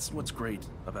 That's what's great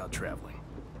about traveling.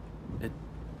 It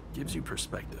gives you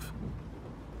perspective.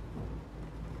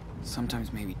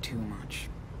 sometimes maybe too much.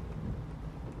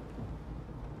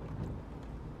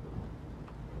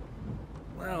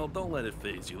 Well, don't let it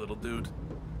faze you, little dude.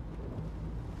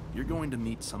 You're going to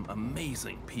meet some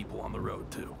amazing people on the road,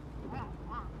 too.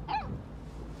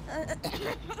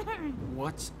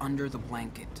 What's under the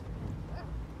blanket?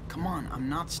 Come on, I'm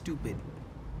not stupid.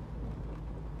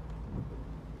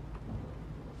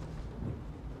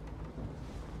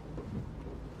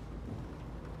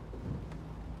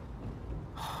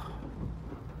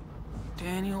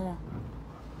 Daniel.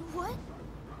 What?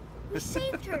 We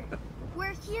saved her.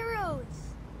 We're heroes.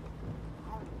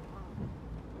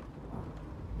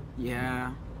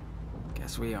 Yeah,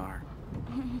 guess we are.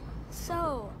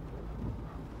 So,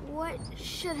 what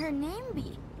should her name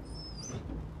be?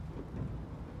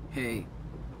 Hey,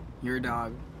 your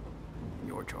dog,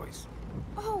 your choice.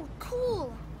 Oh,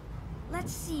 cool.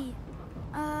 Let's see.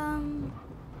 How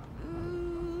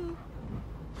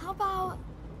about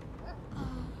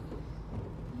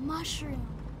mushroom?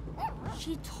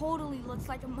 She totally looks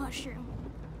like a mushroom.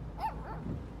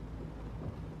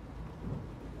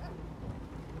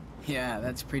 Yeah,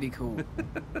 that's pretty cool.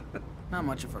 Not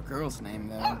much of a girl's name,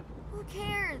 though. Who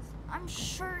cares? I'm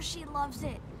sure she loves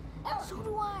it. So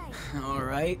do I. All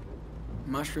right,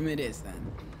 mushroom it is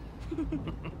then.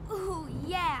 Ooh,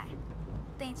 yeah.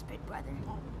 Thanks, big brother.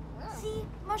 See,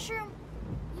 Mushroom,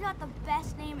 you got the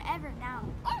best name ever now.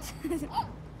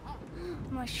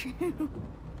 Mushroom.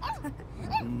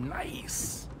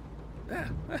 Nice. Yeah,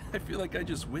 I feel like I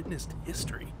just witnessed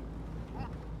history.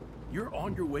 You're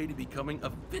on your way to becoming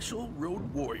official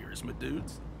road warriors, my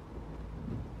dudes.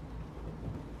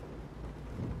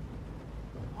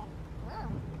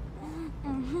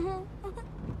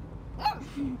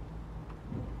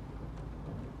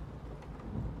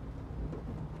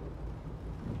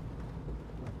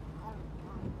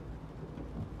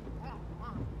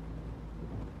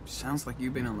 Sounds like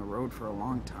you've been on the road for a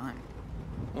long time.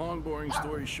 Long, boring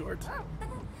story short,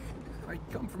 I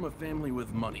come from a family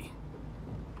with money,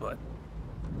 but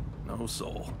no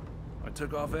soul. I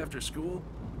took off after school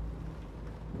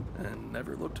and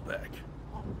never looked back.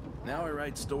 Now I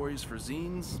write stories for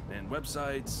zines and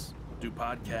websites, do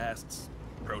podcasts,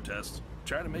 protest,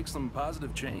 try to make some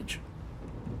positive change.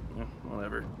 Yeah,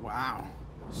 whatever. Wow.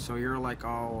 So you're like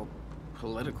all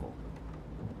political.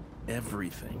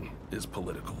 Everything is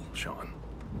political, Sean.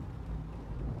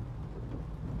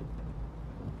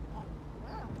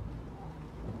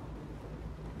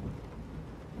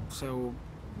 So,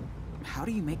 how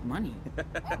do you make money?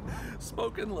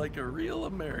 Spoken like a real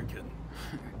American.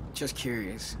 Just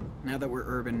curious. Now that we're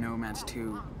urban nomads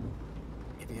too,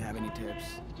 if you have any tips.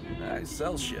 I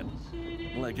sell shit,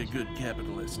 like a good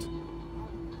capitalist.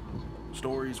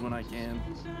 Stories when I can,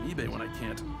 eBay when I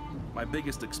can't. My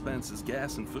biggest expense is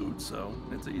gas and food, so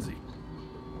it's easy.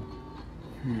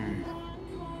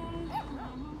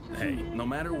 Hey, no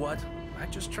matter what, I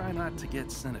just try not to get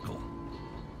cynical.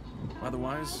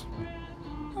 Otherwise,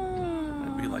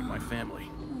 I'd be like my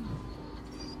family.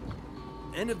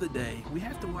 End of the day, we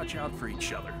have to watch out for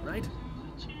each other, right?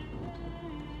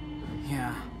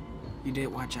 Yeah, you did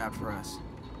watch out for us.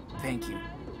 Thank you.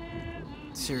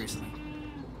 Seriously.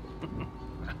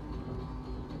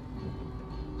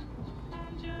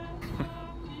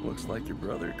 Looks like your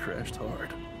brother crashed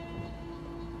hard.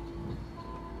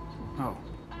 Oh,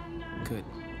 good.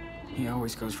 He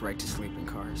always goes right to sleep in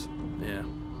cars. Yeah,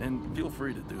 and feel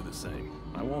free to do the same.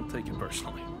 I won't take it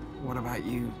personally. What about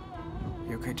you?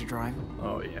 You okay to drive?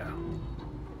 Oh yeah.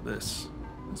 This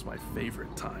is my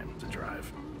favorite time to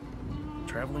drive.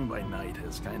 Traveling by night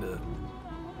is kind of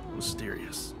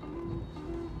mysterious.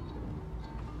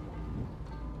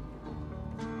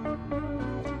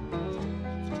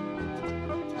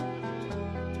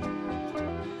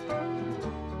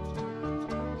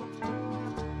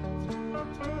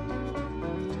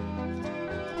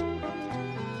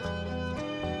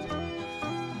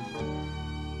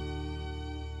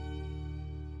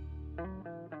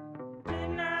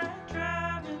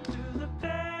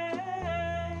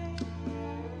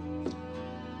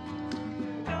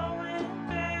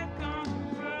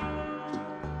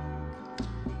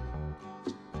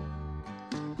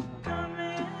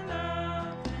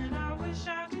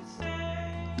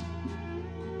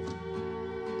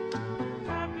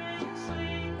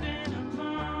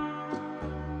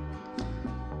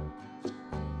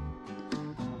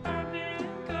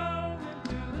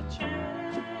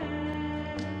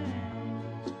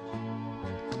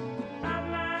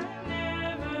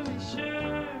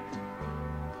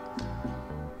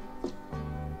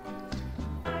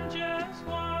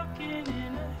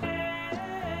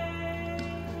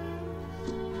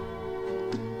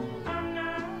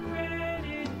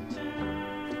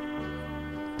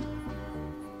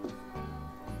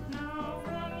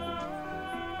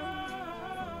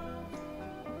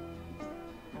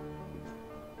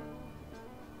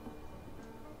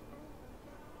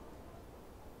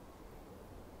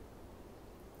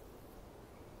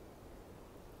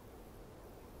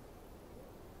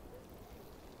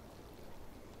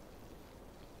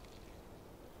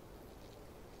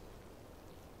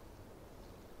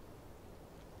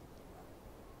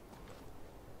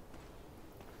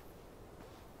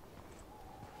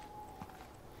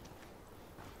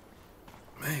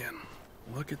 Man,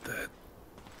 look at that.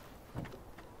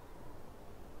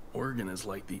 Oregon is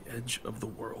like the edge of the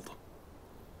world.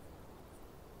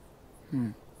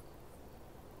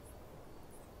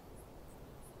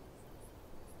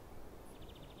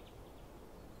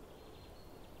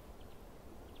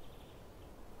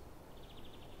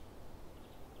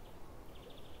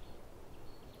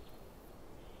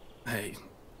 Hey,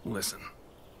 listen.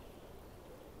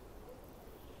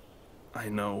 I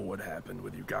know what happened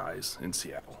with you guys in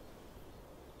Seattle.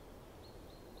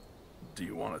 Do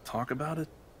you want to talk about it?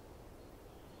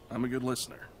 I'm a good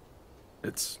listener.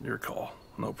 It's your call,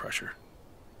 no pressure.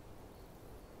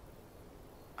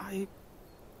 I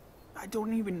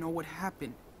don't even know what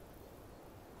happened.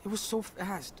 It was so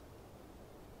fast.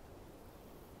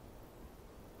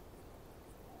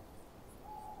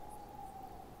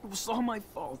 It was all my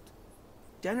fault.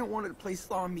 Daniel wanted to play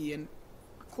zombie, and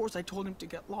of course I told him to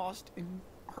get lost, and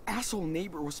our asshole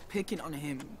neighbor was picking on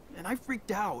him, and I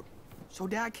freaked out. So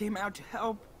Dad came out to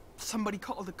help. Somebody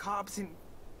called the cops, and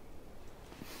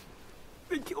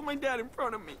they killed my dad in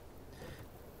front of me.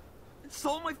 It's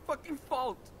all my fucking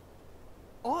fault.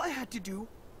 All I had to do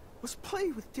was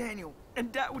play with Daniel,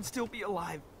 and Dad would still be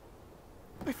alive.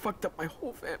 I fucked up my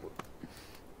whole family,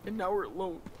 and now we're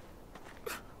alone.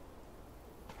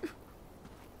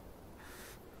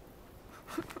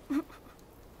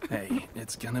 Hey,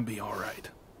 it's gonna be all right.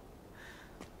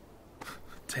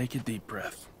 Take a deep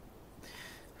breath.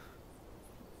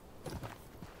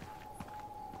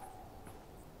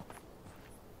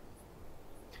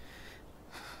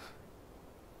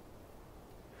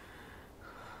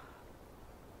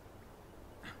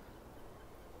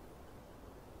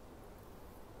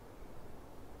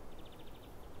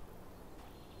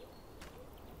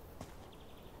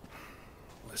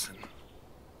 Listen,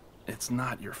 it's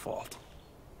not your fault.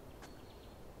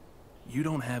 You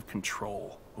don't have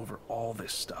control over all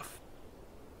this stuff.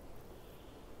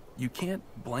 You can't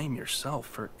blame yourself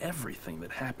for everything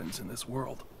that happens in this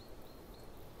world.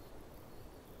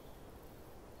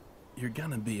 You're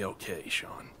gonna be okay,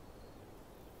 Sean.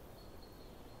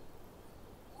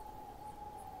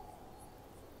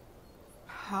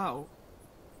 How?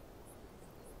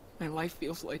 My life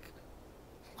feels like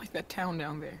that town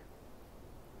down there.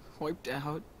 Wiped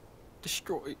out,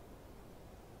 destroyed,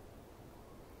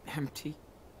 empty.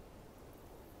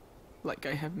 Like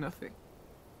I have nothing.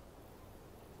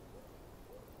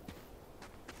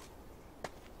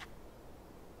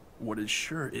 What it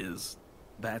sure is,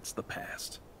 that's the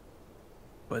past.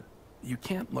 But you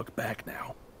can't look back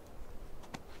now.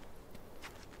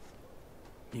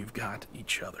 You've got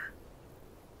each other.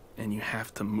 And you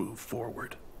have to move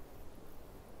forward.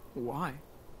 Why?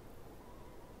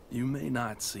 You may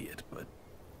not see it, but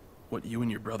what you and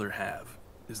your brother have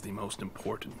is the most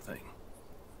important thing.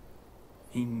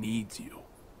 He needs you.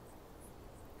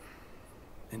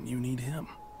 And you need him.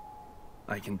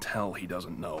 I can tell he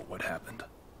doesn't know what happened.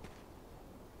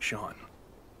 Sean,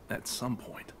 at some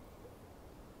point,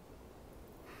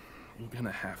 you're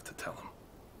gonna have to tell him.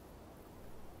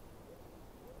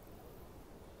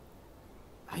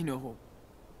 I know.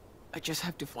 I just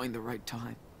have to find the right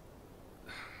time.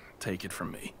 Take it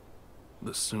from me.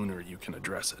 The sooner you can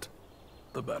address it,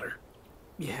 the better.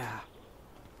 Yeah.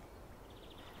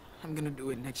 I'm gonna do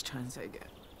it next chance I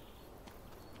get.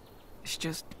 It's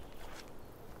just...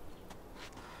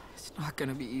 it's not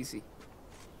gonna be easy.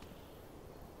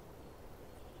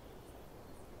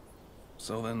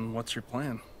 So then, what's your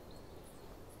plan?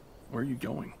 Where are you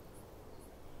going?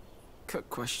 Good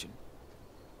question.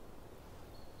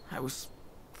 I was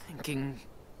thinking...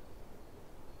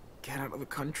 get out of the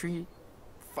country?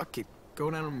 Fuck it. Go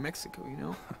down to Mexico, you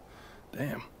know?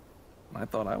 Damn. I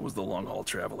thought I was the long-haul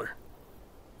traveler.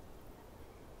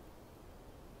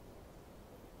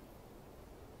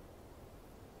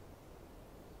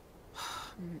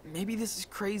 Maybe this is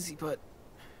crazy, but...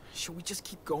 should we just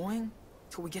keep going?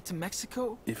 Till we get to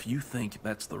Mexico? If you think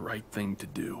that's the right thing to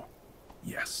do,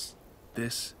 yes.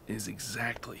 This is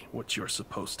exactly what you're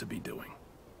supposed to be doing.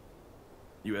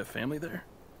 You have family there?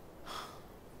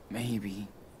 Maybe.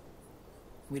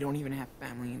 We don't even have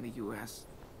family in the U.S.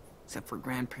 Except for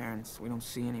grandparents we don't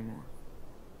see anymore.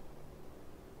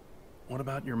 What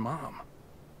about your mom?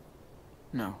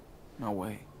 No. No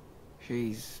way.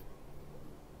 She's...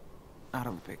 out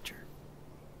of the picture.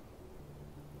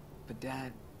 But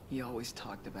Dad, he always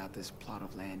talked about this plot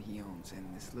of land he owns in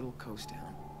this little coast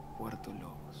town, Puerto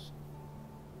Lobos.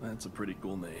 That's a pretty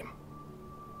cool name.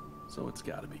 So it's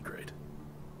gotta be great.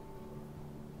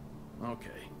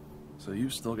 Okay, so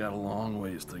you've still got a long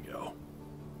ways to go.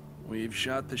 We've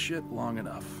shot the shit long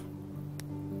enough.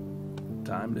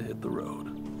 Time to hit the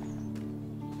road.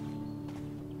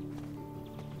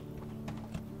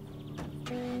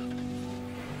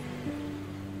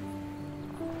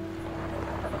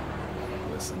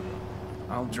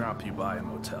 I'll drop you by a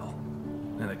motel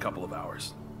in a couple of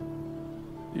hours.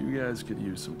 You guys could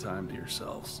use some time to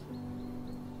yourselves.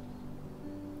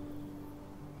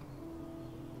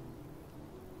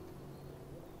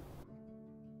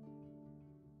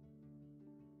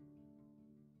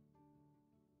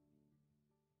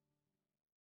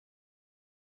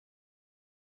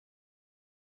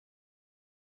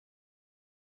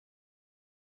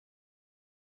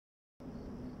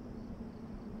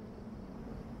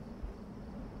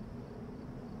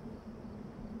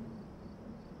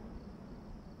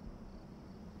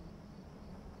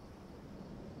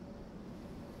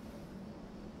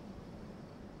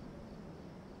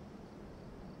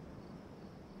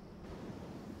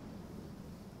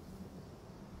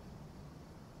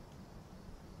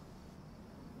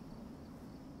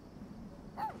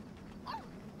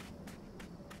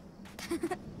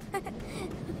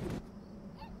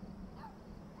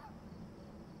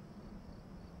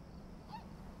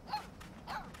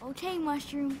 Okay,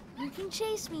 Mushroom, you can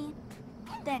chase me.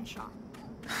 Then, Sean.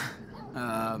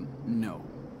 No.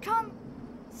 Come,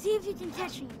 see if you can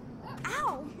catch me.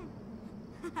 Ow!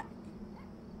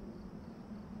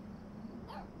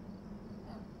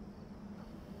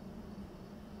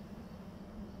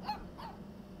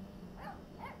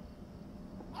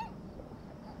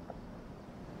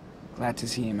 Glad to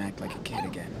see him act like a kid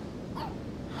again.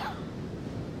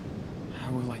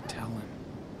 How will I tell him?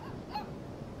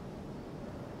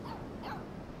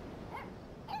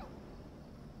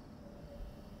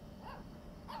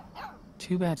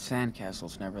 Too bad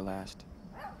sandcastles never last.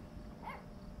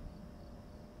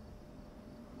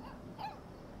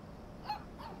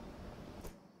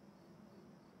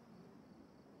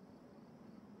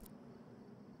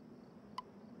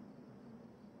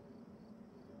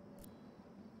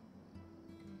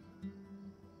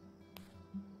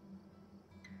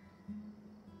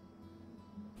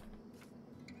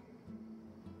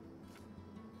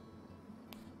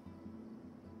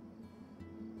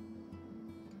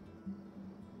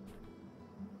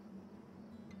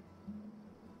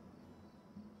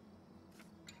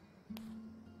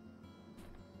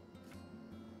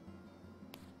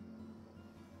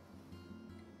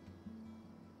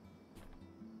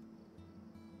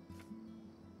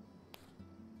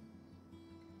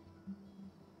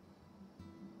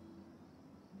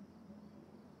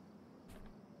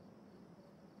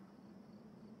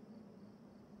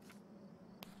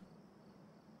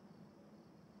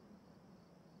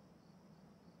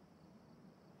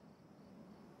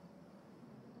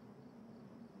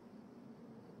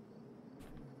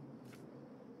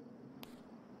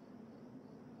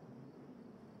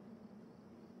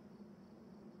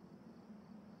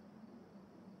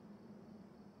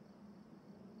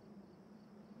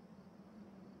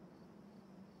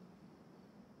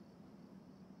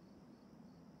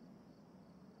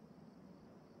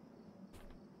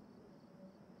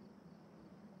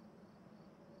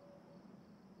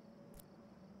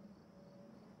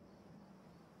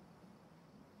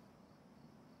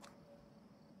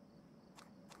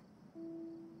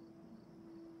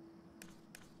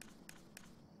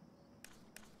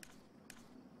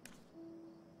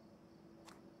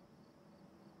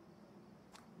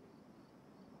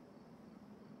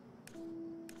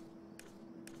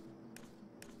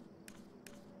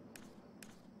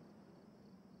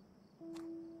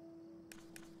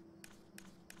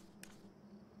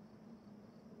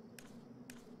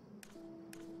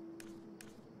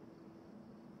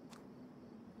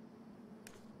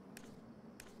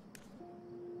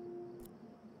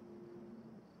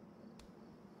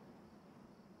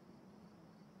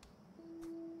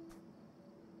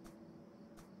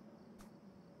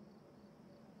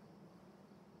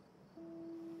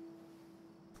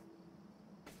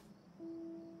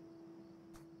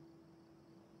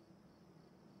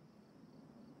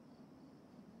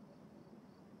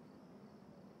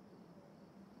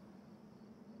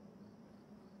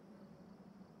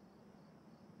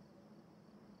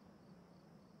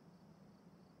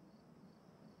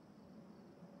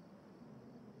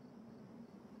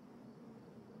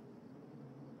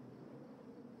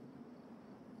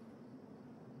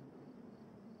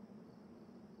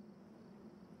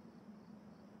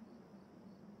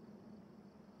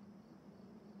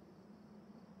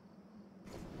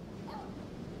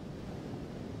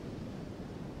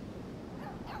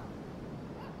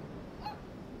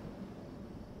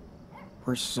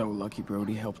 We're so lucky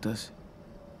Brody helped us.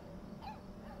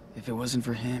 If it wasn't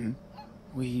for him,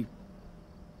 we...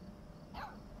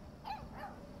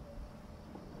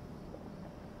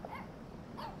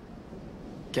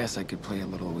 Guess I could play a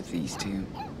little with these two.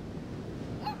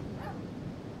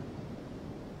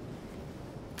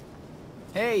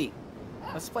 Hey!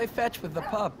 Let's play fetch with the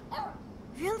pup.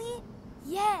 Really?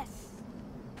 Yes.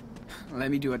 Let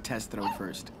me do a test throw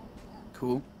first.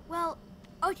 Cool? Well,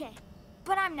 okay.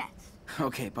 But I'm next.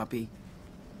 Okay, puppy.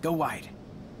 Go wide.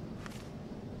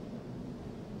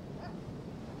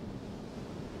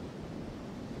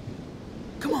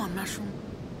 Come on, Mushroom.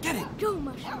 Get it. Go,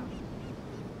 Mushroom.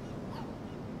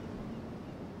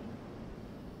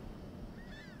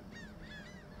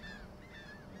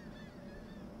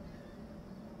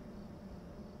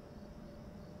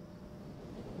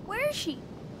 Where is she?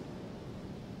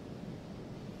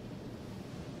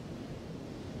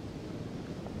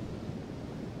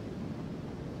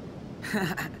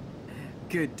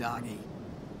 Good doggy.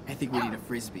 I think we need a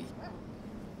frisbee.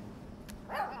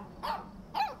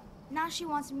 Now she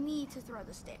wants me to throw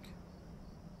the stick.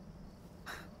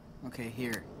 Okay,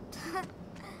 here.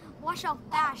 Watch how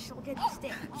fast she'll get the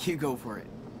stick. You go for it.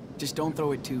 Just don't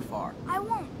throw it too far. I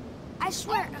won't. I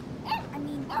swear.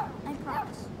 I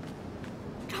promise.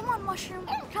 Come on, Mushroom.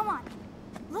 Come on.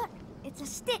 Look, it's a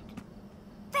stick.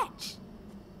 Fetch.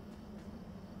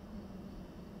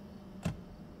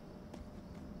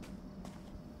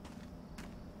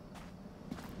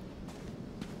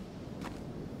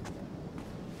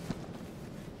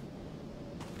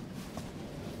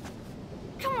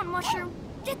 Come on, Mushroom.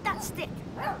 Get that stick.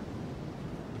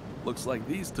 Looks like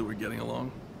these two are getting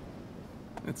along.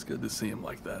 It's good to see him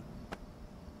like that.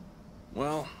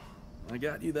 Well, I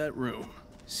got you that room.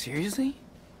 Seriously?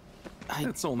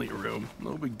 It's only a room,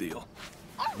 no big deal.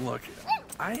 Look,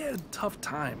 I had tough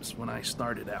times when I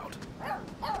started out.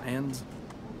 And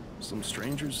some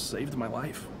strangers saved my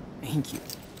life. Thank you.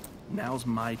 Now's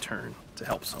my turn to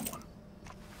help someone.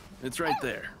 It's right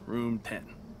there, room 10.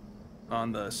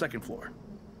 On the second floor.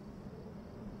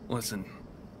 Listen,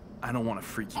 I don't want to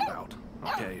freak you out,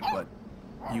 okay? But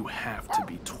you have to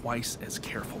be twice as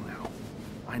careful now.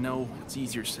 I know it's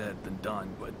easier said than done,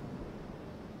 but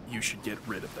you should get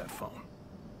rid of that phone.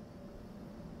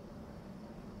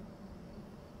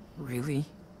 Really?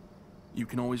 You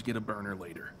can always get a burner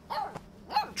later.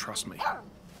 Trust me.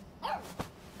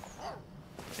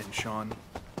 And Sean,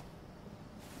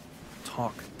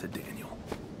 talk to Daniel.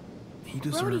 He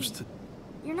deserves Brody,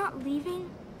 to... You're not leaving,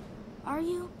 are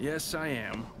you? Yes, I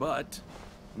am, but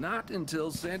not until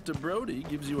Santa Brody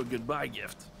gives you a goodbye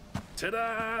gift.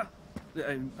 Ta-da!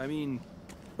 I mean,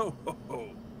 ho, ho, ho.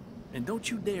 And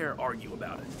don't you dare argue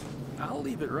about it. I'll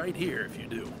leave it right here if you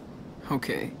do.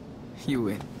 Okay, you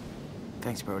win.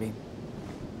 Thanks, Brody.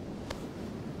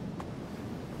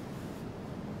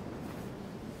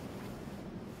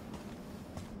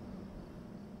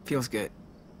 Feels good.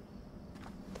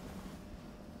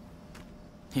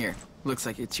 Here, looks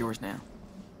like it's yours now.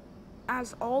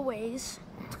 As always.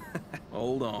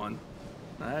 Hold on.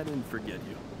 I didn't forget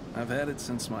you. I've had it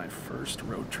since my first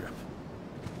road trip.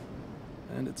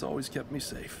 And it's always kept me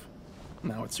safe.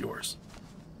 Now it's yours.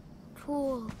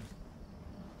 Cool.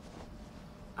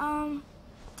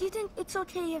 Do you think it's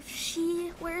okay if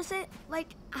she wears it?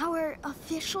 Like our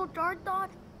official guard dog?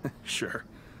 Sure.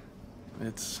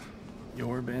 It's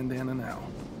your bandana now.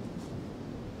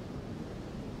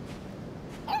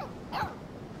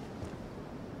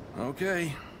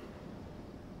 Okay.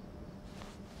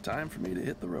 Time for me to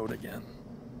hit the road again.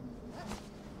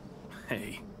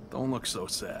 Hey, don't look so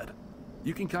sad.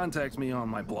 You can contact me on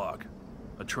my blog,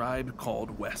 A Tribe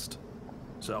Called West.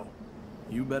 So,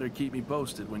 you better keep me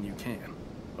posted when you can,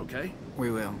 okay? We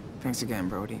will. Thanks again,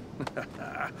 Brody.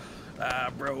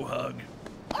 Bro hug.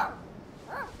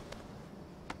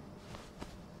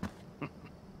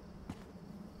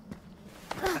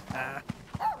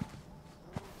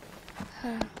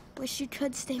 Wish you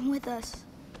could stay with us.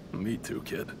 Me too,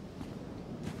 kid.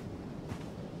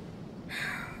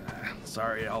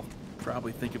 Sorry, I'll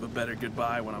probably think of a better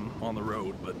goodbye when I'm on the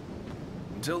road, but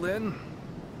until then,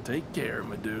 take care,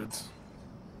 my dudes.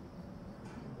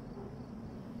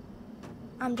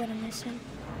 I'm gonna miss him.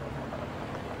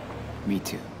 Me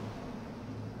too.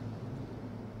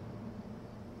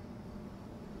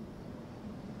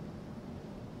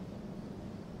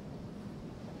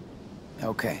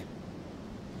 Okay.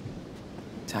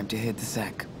 Time to hit the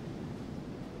sack.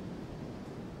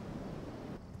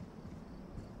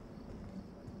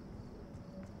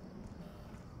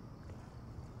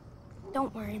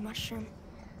 Don't worry, Mushroom.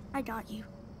 I got you.